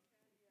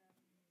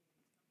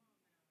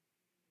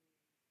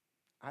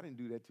 I didn't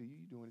do that to you,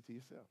 you're doing it to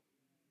yourself.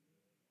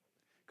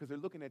 Because they're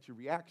looking at your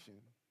reaction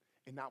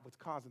and not what's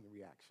causing the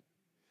reaction.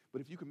 But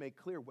if you can make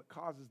clear what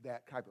causes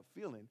that type of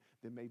feeling,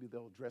 then maybe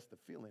they'll address the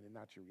feeling and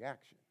not your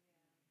reaction.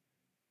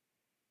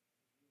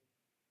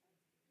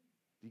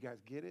 Do you guys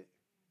get it?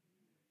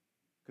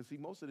 Because see,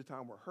 most of the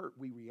time we're hurt,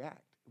 we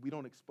react. We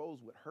don't expose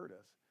what hurt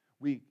us.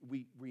 We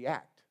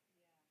react.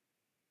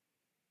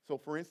 So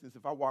for instance,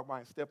 if I walk by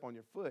and step on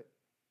your foot,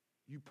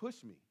 you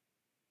push me.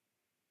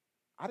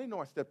 I didn't know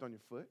I stepped on your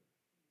foot,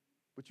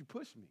 but you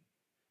pushed me.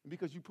 And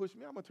because you pushed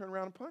me, I'm going to turn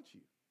around and punch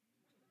you.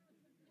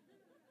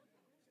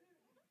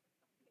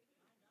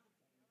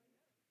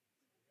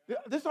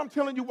 This I'm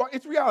telling you,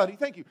 it's reality.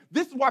 Thank you.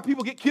 This is why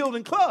people get killed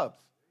in clubs.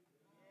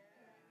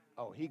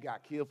 Oh, he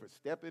got killed for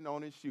stepping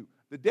on his shoe.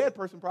 The dead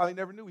person probably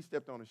never knew he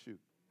stepped on his shoe.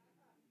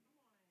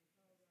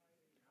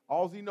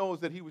 All he knows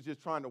is that he was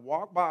just trying to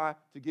walk by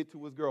to get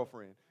to his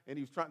girlfriend. And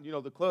he was trying,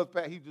 the club's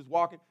packed. He was just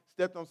walking,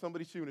 stepped on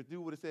somebody's shoe. And the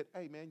dude would have said,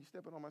 hey, man, you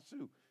stepping on my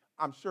shoe.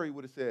 I'm sure he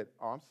would have said,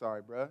 oh, I'm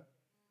sorry, bruh.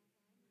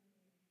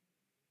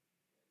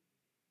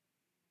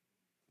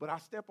 But I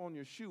step on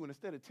your shoe, and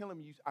instead of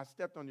telling me I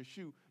stepped on your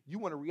shoe, you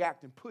want to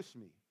react and push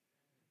me.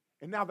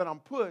 And now that I'm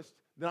pushed,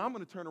 then I'm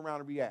going to turn around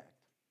and react.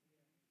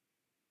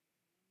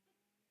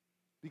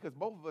 Because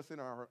both of us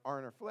are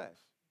in our flesh.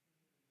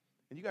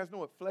 And you guys know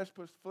what flesh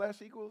plus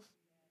flesh equals?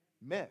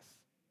 Mess.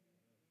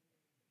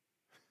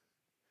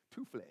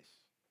 Two flesh.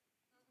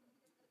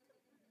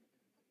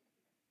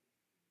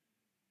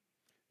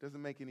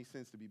 Doesn't make any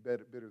sense to be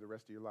bitter the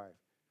rest of your life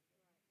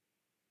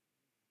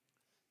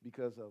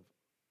because of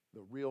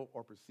the real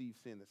or perceived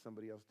sin that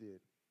somebody else did.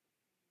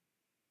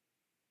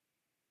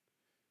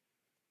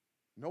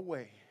 No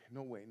way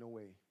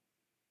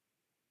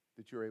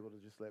that you're able to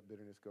just let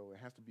bitterness go. It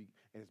has to be,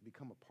 and it's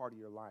become a part of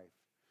your life.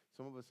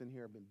 Some of us in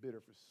here have been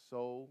bitter for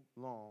so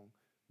long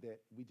that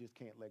we just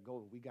can't let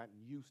go. We've gotten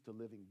used to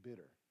living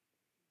bitter.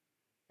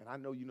 And I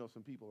know you know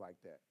some people like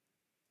that,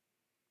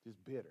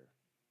 just bitter.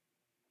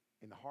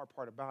 And the hard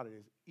part about it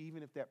is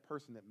even if that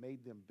person that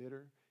made them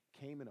bitter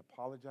came and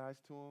apologized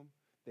to them,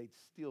 they'd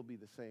still be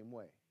the same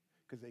way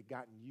because they've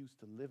gotten used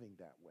to living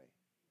that way.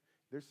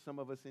 There's some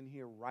of us in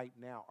here right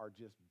now are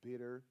just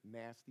bitter,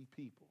 nasty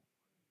people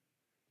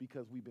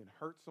because we've been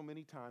hurt so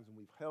many times and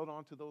we've held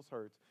on to those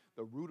hurts.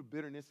 The root of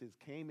bitterness has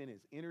came in,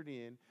 has entered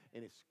in,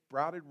 and it's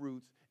sprouted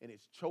roots, and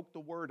it's choked the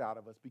word out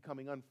of us,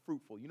 becoming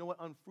unfruitful. You know what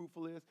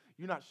unfruitful is?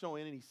 You're not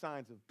showing any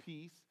signs of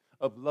peace,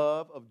 of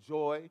love, of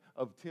joy,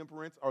 of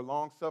temperance, or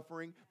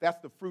long-suffering. That's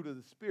the fruit of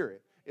the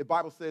Spirit. The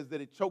Bible says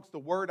that it chokes the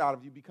word out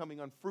of you, becoming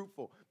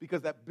unfruitful,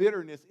 because that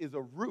bitterness is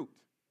a root.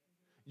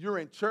 You're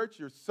in church,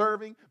 you're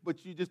serving, but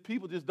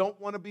people just don't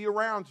want to be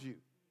around you.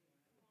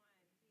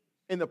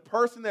 And the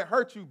person that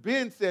hurt you,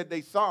 Ben said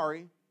they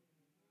sorry.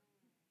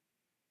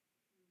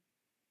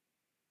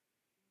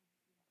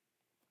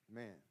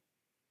 Man.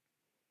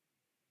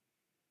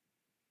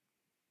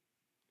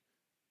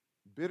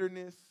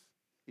 Bitterness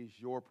is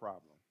your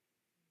problem,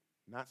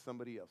 not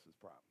somebody else's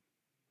problem.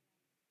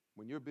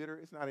 When you're bitter,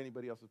 it's not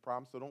anybody else's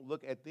problem, so don't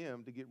look at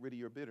them to get rid of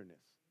your bitterness.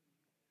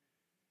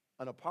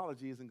 An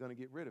apology isn't going to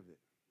get rid of it.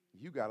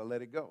 You got to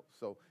let it go.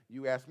 So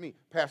you ask me,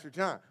 Pastor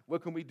John,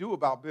 what can we do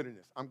about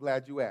bitterness? I'm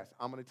glad you asked.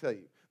 I'm going to tell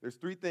you. There's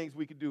 3 things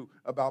we can do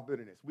about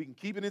bitterness. We can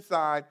keep it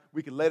inside,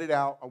 we can let it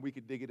out, or we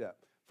can dig it up.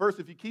 First,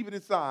 if you keep it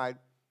inside,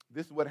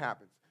 this is what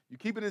happens. You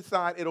keep it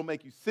inside, it'll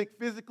make you sick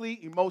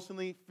physically,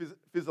 emotionally,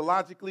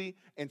 physiologically,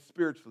 and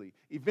spiritually.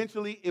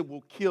 Eventually, it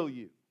will kill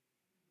you.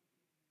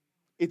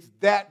 It's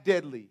that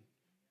deadly.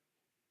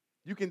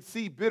 You can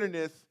see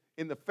bitterness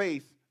in the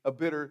face of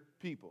bitter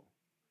people.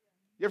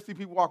 You ever see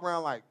people walk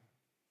around like,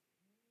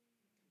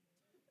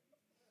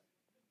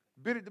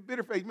 the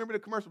bitter face? Remember the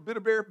commercial,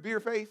 beer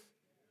face?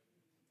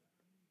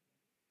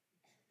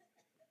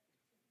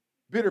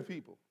 Bitter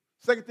people.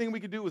 Second thing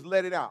we can do is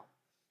let it out.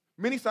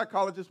 Many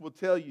psychologists will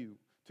tell you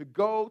to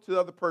go to the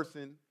other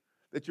person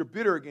that you're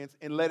bitter against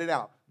and let it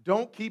out.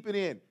 Don't keep it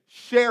in.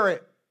 Share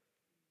it.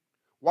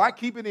 Why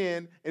keep it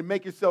in and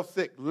make yourself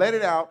sick? Let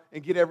it out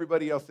and get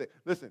everybody else sick.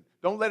 Listen,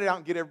 don't let it out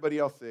and get everybody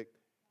else sick.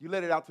 You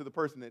let it out to the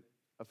person that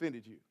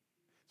offended you.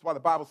 That's why the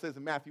Bible says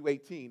in Matthew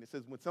 18, it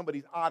says when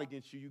somebody's odd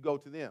against you, you go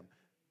to them.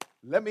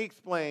 Let me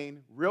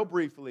explain real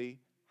briefly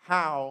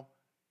how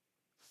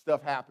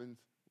stuff happens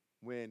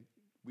when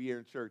we are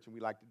in church and we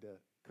like to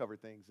cover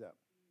things up.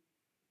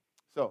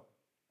 So,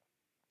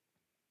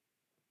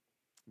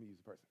 let me use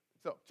the person.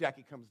 So,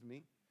 Jackie comes to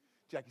me.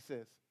 Jackie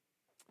says,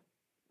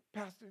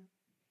 Pastor,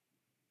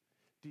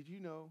 did you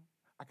know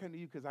I come to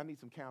you because I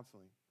need some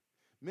counseling?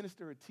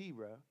 Minister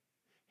Atira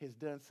has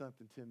done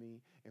something to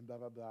me and blah,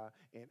 blah, blah,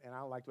 and I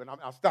don't like to, and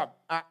I'll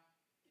stop.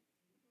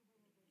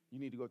 You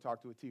need to go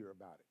talk to Atira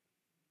about it.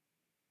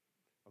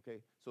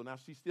 Okay, so now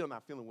she's still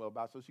not feeling well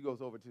about it, so she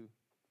goes over to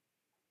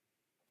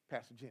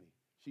Pastor Jenny.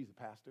 She's a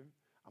pastor.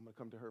 I'm going to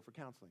come to her for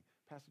counseling.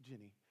 Pastor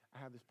Jenny, I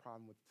have this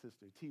problem with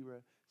Sister Tira.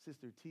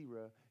 Sister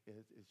Tira,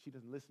 she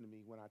doesn't listen to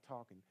me when I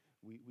talk, and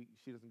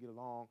she doesn't get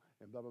along,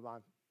 and blah, blah, blah.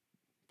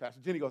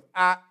 Pastor Jenny goes,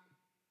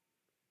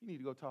 you need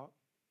to go talk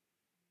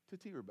to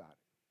Tira about it.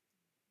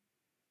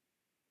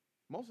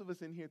 Most of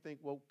us in here think,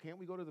 well, can't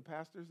we go to the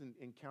pastors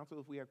and counsel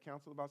if we have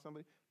counsel about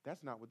somebody?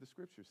 That's not what the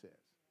Scripture says.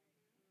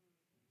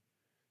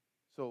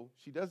 So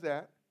she does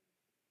that.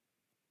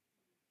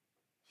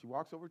 She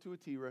walks over to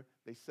Atira.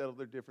 They settle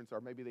their difference, or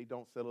maybe they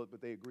don't settle it,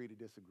 but they agree to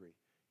disagree.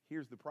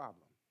 Here's the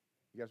problem.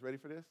 You guys ready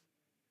for this?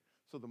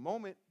 So the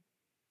moment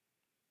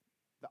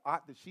the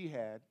ought that she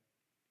had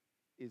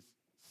is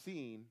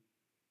seen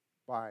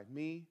by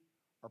me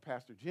or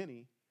Pastor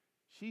Jenny,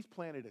 she's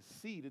planted a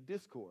seed of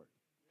discord.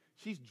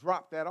 She's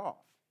dropped that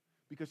off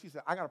because she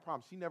said, I got a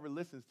problem. She never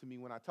listens to me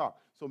when I talk.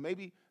 So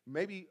maybe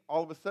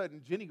all of a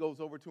sudden Jenny goes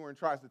over to her and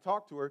tries to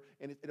talk to her,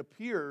 and it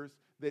appears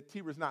that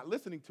Tira's not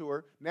listening to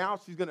her. Now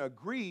she's going to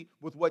agree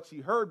with what she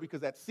heard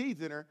because that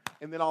seed's in her,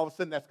 and then all of a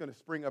sudden that's going to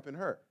spring up in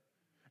her.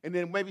 And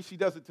then maybe she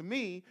does it to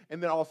me,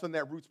 and then all of a sudden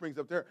that root springs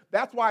up to her.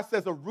 That's why it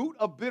says a root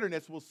of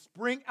bitterness will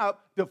spring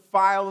up,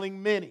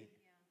 defiling many.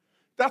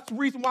 That's the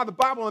reason why the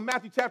Bible in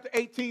Matthew chapter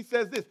 18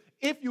 says this.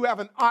 If you have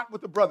an ought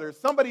with a brother, if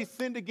somebody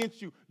sinned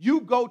against you,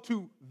 you go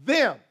to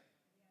them.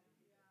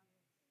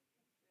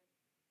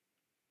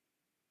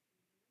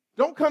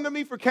 Don't come to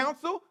me for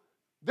counsel.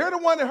 They're the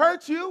one that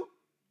hurt you.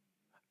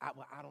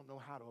 I don't know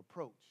how to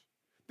approach.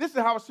 This is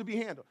how it should be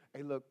handled.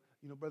 Hey, look,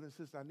 brother and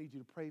sister, I need you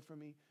to pray for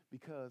me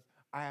because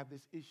I have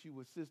this issue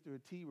with Sister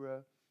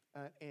Atira,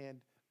 and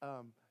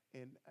I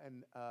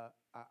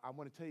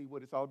want to tell you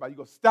what it's all about. You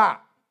go,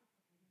 stop.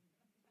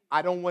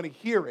 I don't want to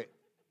hear it.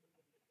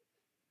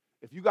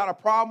 If you got a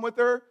problem with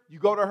her, you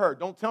go to her.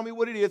 Don't tell me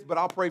what it is, but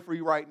I'll pray for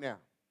you right now.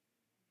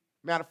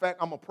 Matter of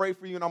fact, I'm going to pray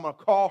for you, and I'm going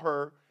to call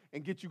her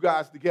and get you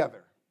guys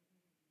together.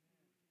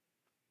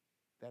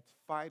 That's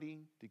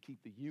fighting to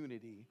keep the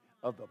unity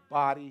of the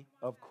body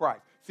of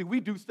Christ. See, we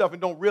do stuff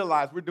and don't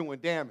realize we're doing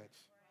damage.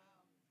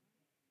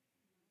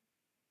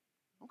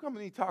 Don't come to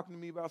me talking to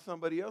me about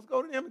somebody else.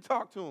 Go to them and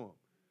talk to them.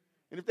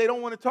 And if they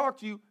don't want to talk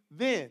to you,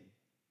 then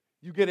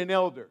you get an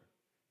elder.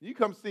 You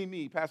come see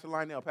me, Pastor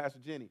Lionel, Pastor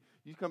Jenny.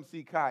 You come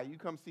see Kai. You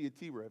come see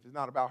Atira if it's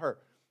not about her.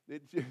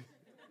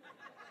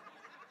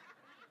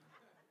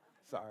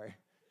 Sorry.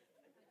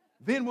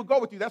 Then we'll go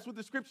with you. That's what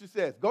the scripture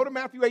says. Go to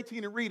Matthew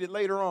 18 and read it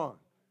later on.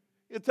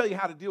 It'll tell you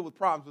how to deal with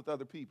problems with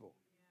other people.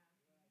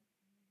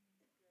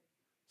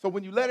 So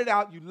when you let it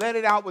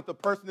out with the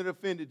person that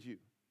offended you.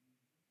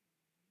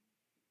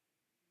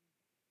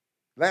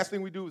 Last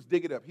thing we do is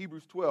dig it up.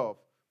 Hebrews 12,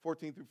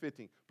 14 through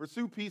 15.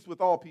 Pursue peace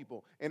with all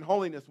people and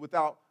holiness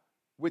without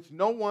which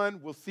no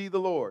one will see the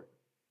Lord.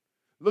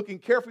 Looking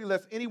carefully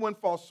lest anyone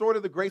fall short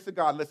of the grace of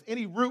God, lest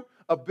any root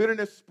of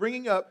bitterness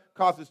springing up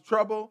causes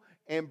trouble,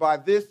 and by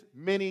this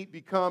many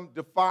become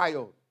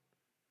defiled.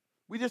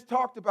 We just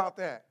talked about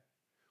that.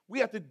 We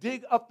have to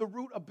dig up the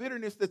root of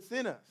bitterness that's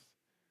in us.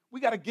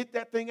 We got to get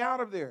that thing out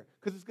of there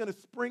because it's going to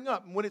spring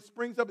up. And when it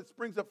springs up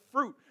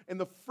fruit. And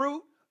the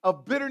fruit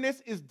of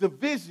bitterness is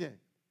division.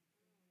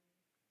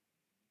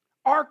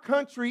 Our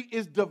country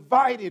is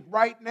divided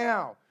right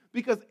now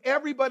because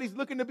everybody's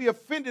looking to be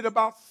offended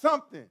about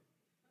something.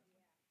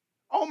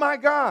 Oh my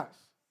gosh.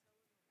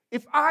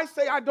 If I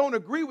say I don't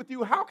agree with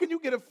you, how can you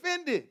get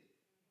offended?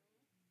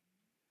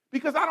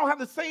 Because I don't have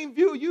the same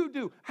view you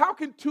do. How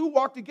can two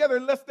walk together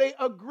unless they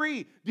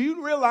agree? Do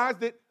you realize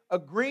that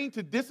agreeing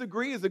to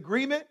disagree is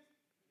agreement?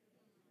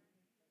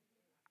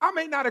 I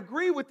may not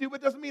agree with you,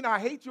 but it doesn't mean I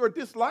hate you or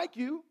dislike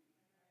you.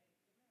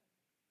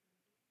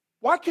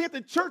 Why can't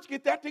the church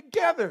get that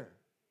together?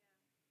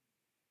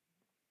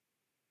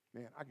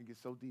 Man, I can get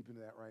so deep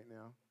into that right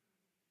now.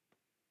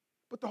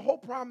 But the whole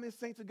problem is,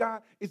 saints of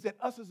God, is that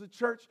us as a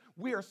church,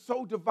 we are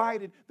so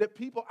divided that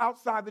people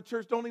outside the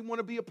church don't even want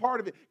to be a part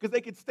of it because they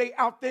can stay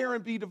out there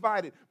and be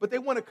divided. But they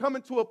want to come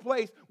into a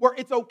place where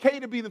it's okay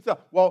to be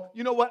themselves. Well,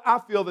 you know what? I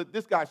feel that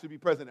this guy should be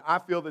president. I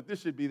feel that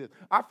this should be this.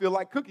 I feel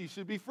like cookies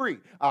should be free.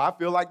 I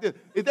feel like this.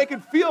 If they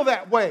can feel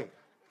that way.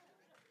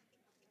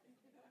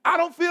 I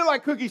don't feel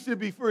like cookies should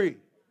be free.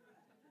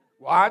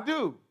 Well, I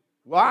do.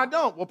 Well, I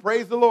don't. Well,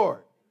 praise the Lord.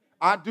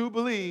 I do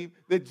believe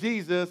that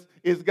Jesus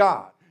is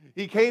God.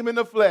 He came in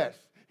the flesh.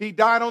 He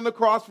died on the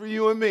cross for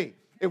you and me.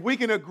 If we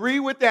can agree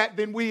with that,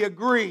 then we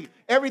agree.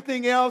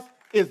 Everything else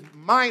is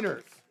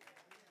minors.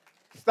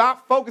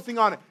 Stop focusing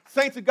on it.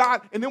 Saints of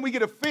God, and then we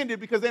get offended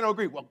because they don't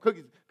agree. Well,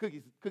 cookies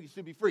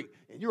should be free.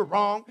 And you're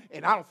wrong,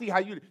 and I don't see how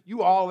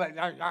you all that.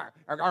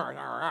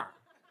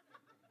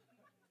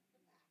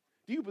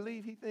 Do you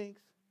believe he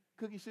thinks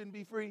cookies shouldn't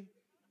be free?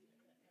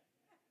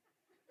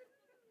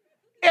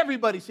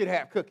 Everybody should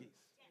have cookies.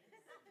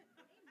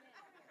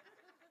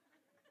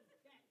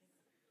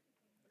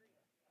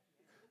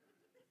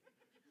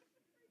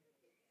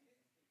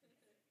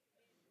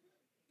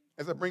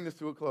 As I bring this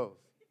to a close,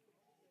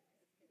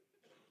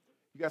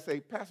 you got to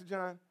say, Pastor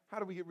John, how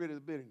do we get rid of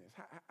the bitterness?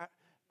 I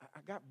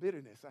got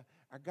bitterness.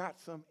 I got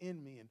some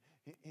in me,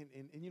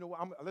 and you know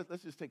what?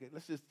 Let's just take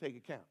a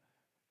count.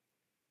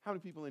 How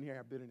many people in here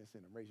have bitterness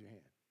in them? Raise your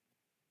hand.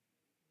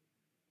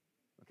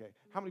 Okay.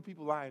 How many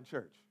people lie in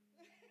church?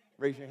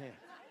 Raise your hand.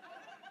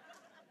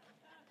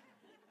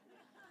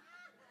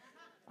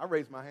 I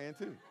raised my hand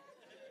too.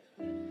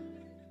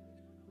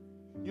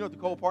 You know what the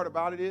cold part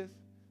about it is?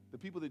 The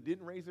people that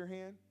didn't raise their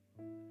hand,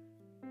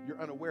 you're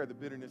unaware the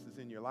bitterness is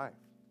in your life.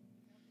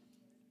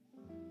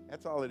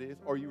 That's all it is.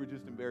 Or you were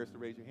just embarrassed to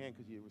raise your hand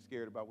because you were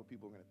scared about what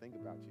people were going to think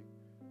about you.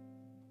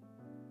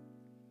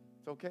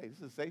 It's okay. This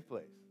is a safe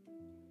place.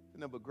 There's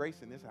nothing but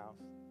grace in this house.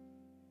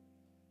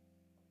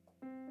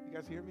 You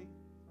guys hear me?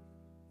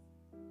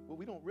 Well,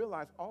 we don't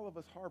realize all of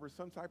us harbor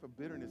some type of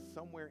bitterness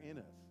somewhere in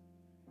us.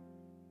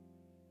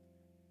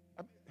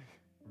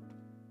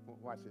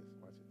 Watch this.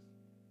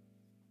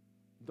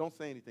 Don't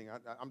say anything.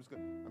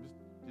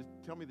 Just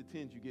tell me the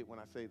tins you get when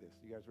I say this.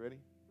 You guys ready?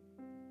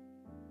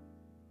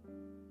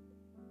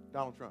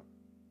 Donald Trump.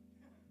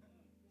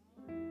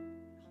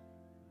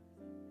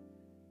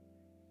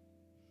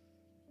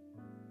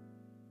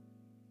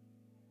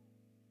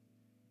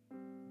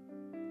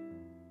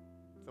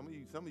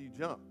 Some of you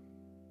jump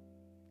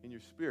in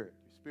your spirit.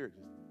 Your spirit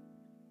just,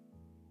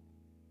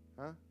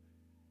 huh?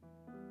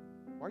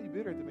 Why are you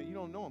bitter at the man? You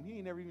don't know him. He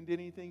ain't never even did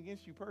anything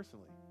against you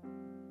personally.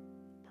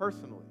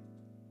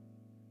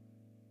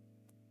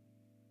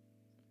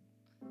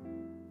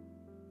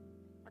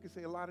 I can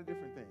say a lot of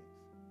different things.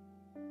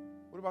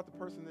 What about the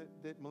person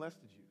that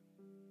molested you?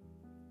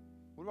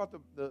 What about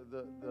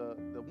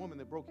the woman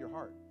that broke your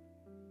heart?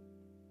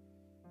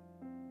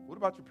 What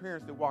about your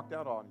parents that walked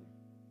out on you?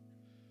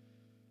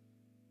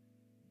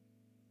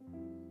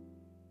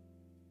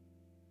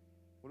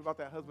 What about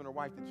that husband or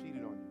wife that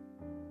cheated on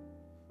you?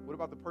 What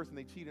about the person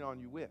they cheated on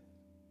you with?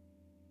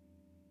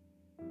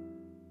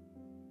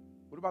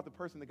 What about the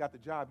person that got the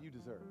job you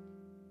deserved?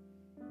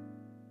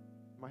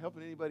 Am I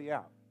helping anybody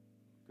out?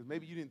 Because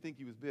maybe you didn't think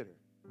he was bitter.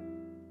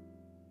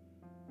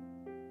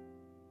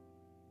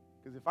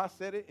 Because if I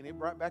said it and it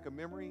brought back a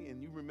memory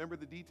and you remember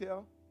the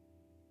detail,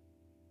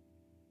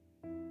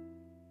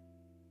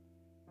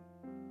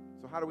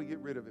 so how do we get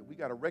rid of it? We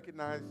got to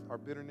recognize our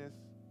bitterness.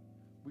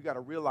 We got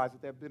to realize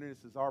that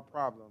bitterness is our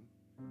problem,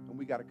 and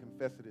we got to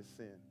confess it as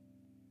sin.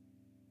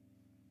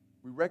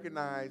 We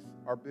recognize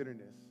our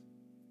bitterness.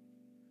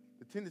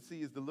 The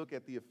tendency is to look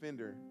at the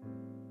offender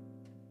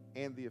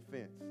and the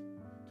offense,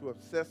 to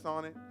obsess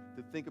on it,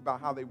 to think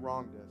about how they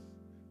wronged us.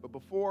 But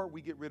before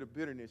we get rid of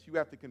bitterness, you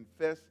have to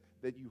confess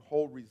that you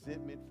hold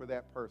resentment for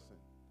that person.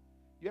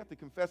 You have to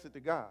confess it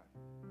to God.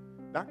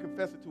 Not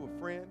confess it to a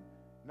friend,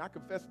 not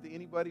confess it to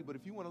anybody, but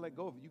if you want to let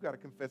go of it, you got to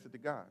confess it to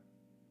God.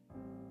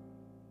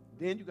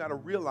 Then you got to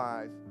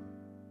realize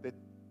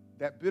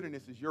that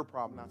bitterness is your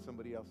problem, not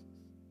somebody else's.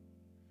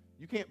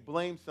 You can't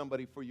blame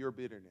somebody for your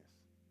bitterness.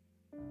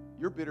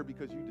 You're bitter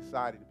because you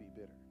decided to be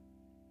bitter.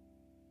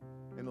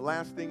 And the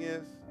last thing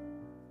is,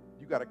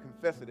 you got to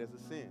confess it as a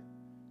sin.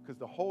 Because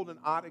to hold an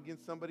odd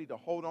against somebody, to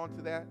hold on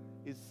to that,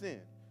 is sin.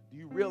 Do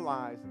you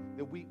realize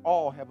that we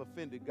all have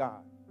offended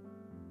God?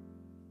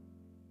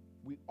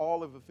 We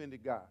all have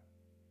offended God.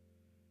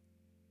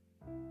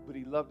 But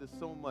he loved us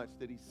so much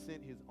that he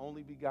sent his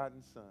only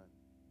begotten Son,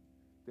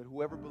 that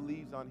whoever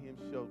believes on him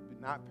shall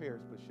not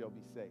perish but shall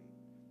be saved.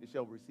 They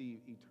shall receive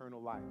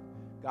eternal life.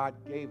 God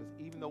gave us,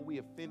 even though we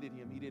offended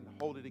him, he didn't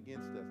hold it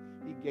against us.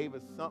 He gave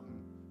us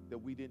something that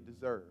we didn't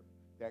deserve.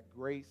 That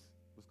grace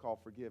was called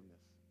forgiveness.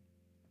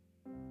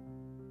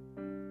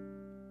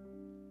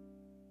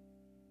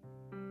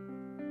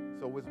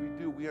 So as we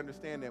do, we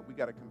understand that we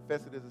got to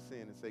confess it as a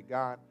sin and say,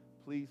 God,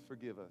 please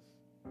forgive us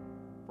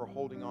for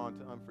holding on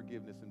to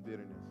unforgiveness and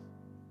bitterness.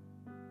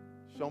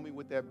 Show me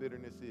what that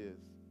bitterness is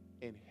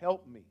and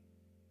help me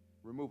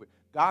remove it.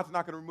 God's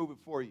not going to remove it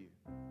for you.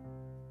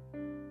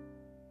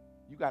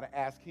 You got to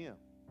ask him,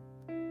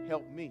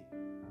 help me.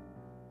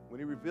 When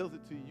he reveals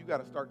it to you, you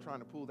got to start trying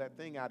to pull that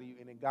thing out of you,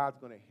 and then God's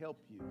going to help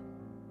you.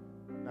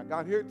 Now,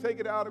 God, here, take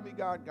it out of me,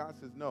 God. God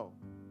says, no,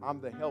 I'm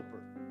the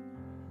helper.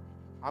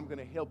 I'm going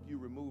to help you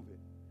remove it.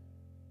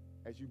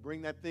 As you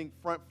bring that thing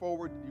front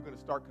forward, you're going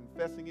to start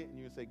confessing it, and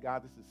you're going to say,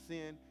 God, this is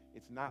sin.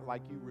 It's not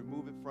like you.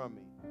 Remove it from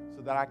me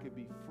so that I can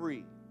be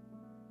free.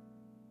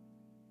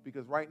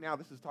 Because right now,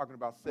 this is talking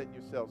about setting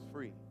yourselves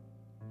free.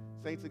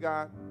 Saints of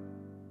God,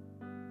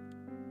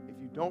 if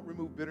you don't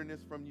remove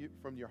bitterness from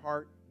your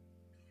heart,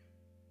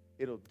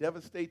 it'll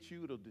devastate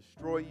you. It'll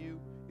destroy you.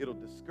 It'll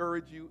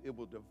discourage you. It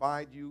will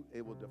divide you.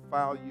 It will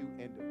defile you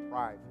and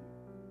deprive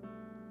you.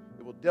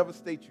 It will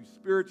devastate you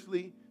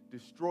spiritually,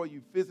 destroy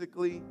you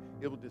physically.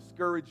 It will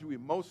discourage you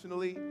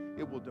emotionally.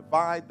 It will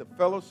divide the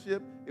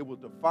fellowship. It will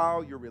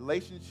defile your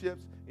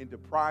relationships and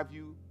deprive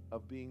you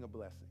of being a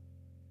blessing.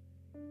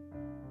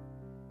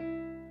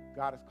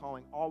 God is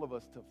calling all of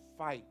us to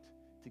fight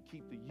to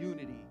keep the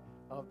unity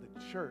of the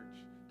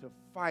church, to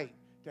fight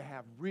to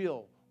have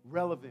real,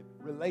 relevant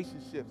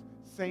relationships.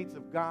 Saints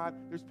of God,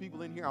 there's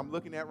people in here I'm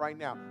looking at right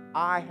now.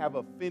 I have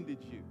offended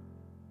you,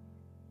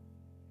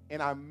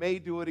 and I may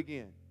do it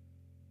again.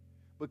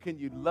 But can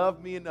you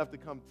love me enough to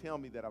come tell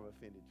me that I've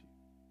offended you?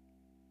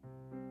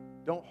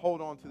 Don't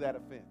hold on to that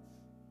offense.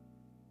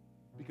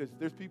 Because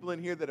there's people in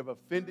here that have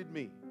offended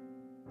me.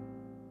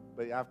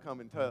 But I've come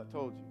and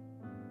told you,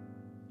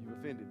 you've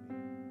offended me.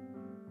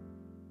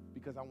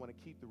 Because I want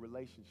to keep the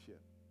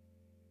relationship.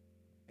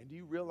 And do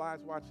you realize,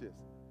 watch this,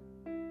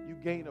 you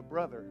gain a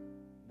brother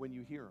when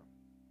you hear him.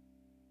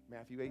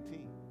 Matthew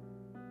 18.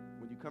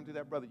 When you come to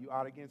that brother, you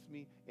out against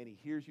me, and he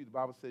hears you, the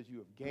Bible says you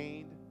have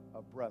gained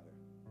a brother.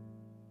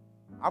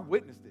 I've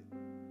witnessed it.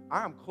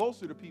 I am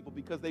closer to people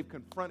because they've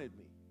confronted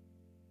me.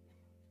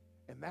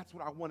 And that's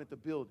what I want at the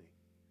building.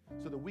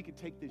 So that we can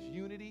take this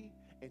unity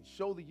and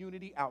show the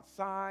unity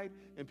outside,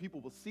 and people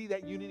will see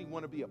that unity,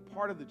 want to be a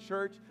part of the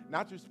church,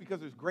 not just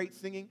because there's great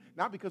singing,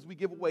 not because we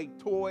give away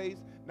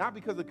toys, not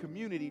because of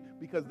community,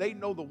 because they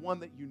know the one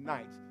that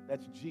unites.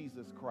 That's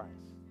Jesus Christ.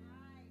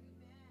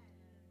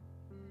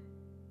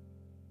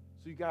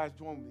 So you guys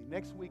join with me.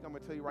 Next week, I'm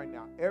going to tell you right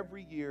now,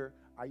 every year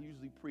I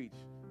usually preach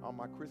on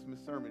my Christmas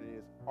sermon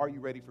is, are you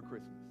ready for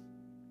Christmas?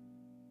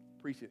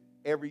 Preach it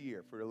every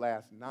year. For the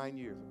last 9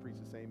 years, I preach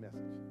the same message.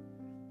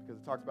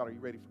 Because it talks about, are you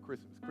ready for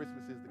Christmas?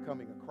 Christmas is the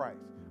coming of Christ.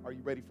 Are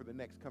you ready for the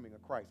next coming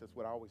of Christ? That's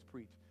what I always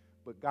preach.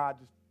 But God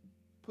just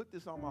put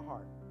this on my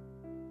heart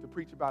to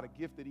preach about a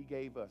gift that he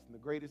gave us. And the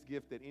greatest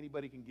gift that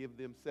anybody can give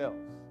themselves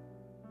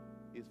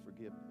is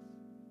forgiveness.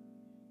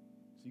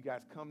 So you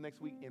guys come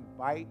next week,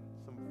 invite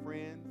some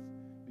friends,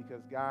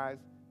 because guys,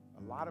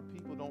 a lot of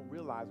people don't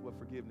realize what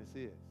forgiveness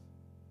is.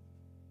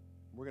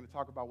 We're going to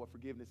talk about what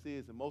forgiveness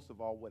is, and most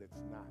of all, what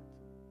it's not.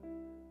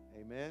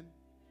 Amen?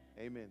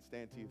 Amen.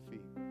 Stand to your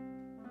feet.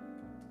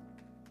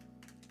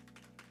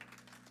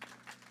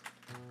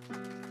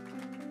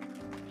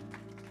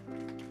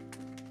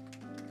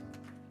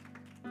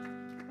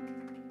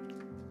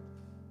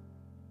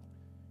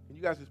 Can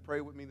you guys just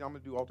pray with me? I'm going to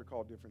do altar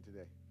call different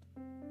today.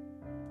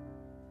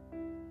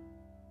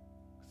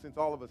 Since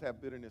all of us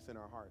have bitterness in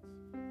our hearts,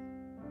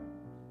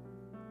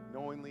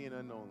 knowingly and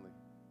unknowingly,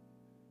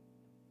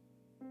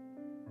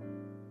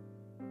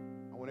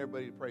 I want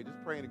everybody to pray.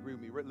 Just pray and agree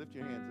with me. Lift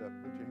your hands up.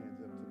 Lift your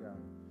hands up to God.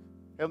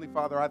 Heavenly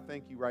Father, I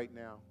thank you right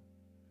now.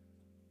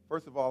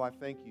 First of all, I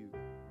thank you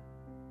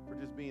for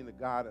just being the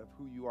God of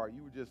who you are.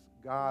 You were just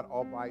God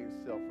all by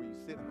yourself, where you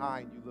sit high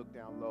and you look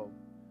down low.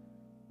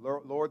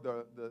 Lord,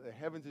 the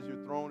heavens is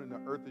your throne and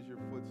the earth is your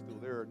footstool.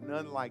 There are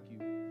none like you.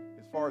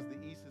 As far as the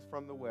east is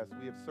from the west,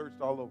 we have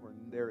searched all over,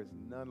 and there is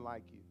none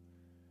like you.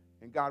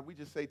 And God, we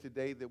just say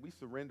today that we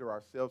surrender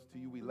ourselves to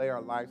you. We lay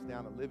our lives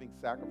down, a living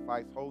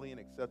sacrifice, holy and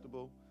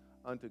acceptable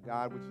unto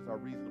God, which is our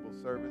reasonable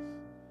service.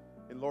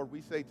 And Lord,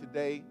 we say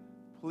today,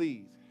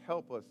 please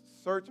help us.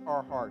 Search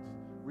our hearts.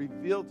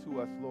 Reveal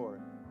to us,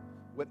 Lord,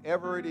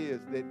 whatever it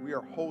is that we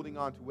are holding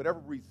on to,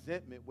 whatever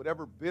resentment,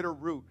 whatever bitter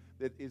root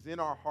that is in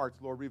our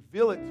hearts, Lord,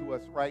 reveal it to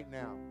us right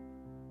now.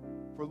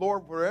 For,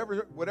 Lord,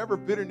 whatever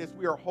bitterness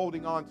we are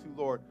holding on to,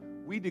 Lord,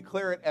 we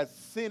declare it as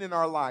sin in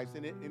our lives,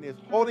 and it is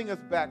holding us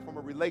back from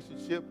a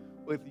relationship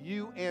with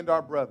you and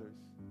our brothers.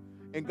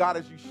 And, God,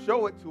 as you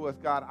show it to us,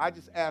 God, I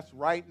just ask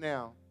right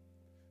now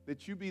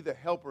that you be the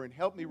helper and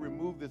help me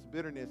remove this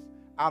bitterness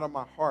out of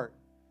my heart,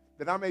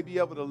 that I may be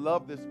able to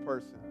love this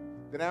person,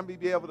 that I may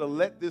be able to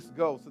let this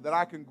go so that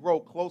I can grow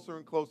closer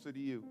and closer to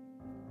you.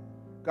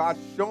 God,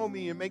 show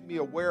me and make me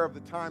aware of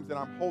the times that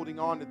I'm holding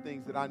on to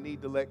things that I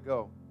need to let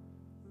go.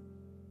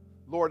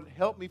 Lord,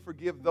 help me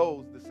forgive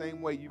those the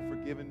same way you've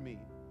forgiven me.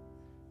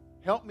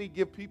 Help me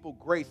give people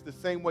grace the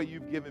same way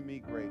you've given me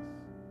grace.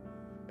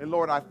 And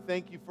Lord, I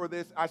thank you for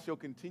this. I shall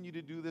continue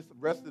to do this the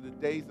rest of the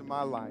days of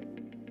my life.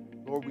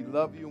 Lord, we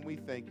love you and we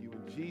thank you.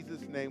 In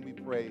Jesus' name we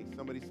pray.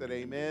 Somebody said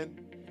amen.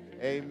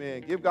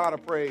 Amen. Give God a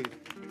praise.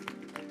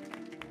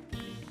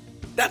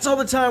 That's all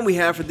the time we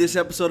have for this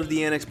episode of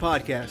the Annex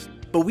Podcast.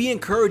 But we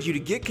encourage you to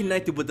get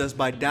connected with us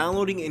by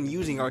downloading and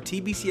using our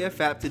TBCF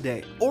app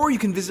today. Or you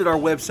can visit our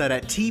website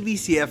at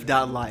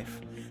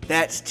tbcf.life.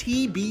 That's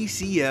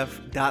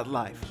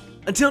tbcf.life.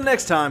 Until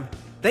next time,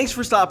 thanks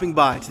for stopping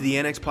by to the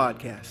Annex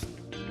Podcast.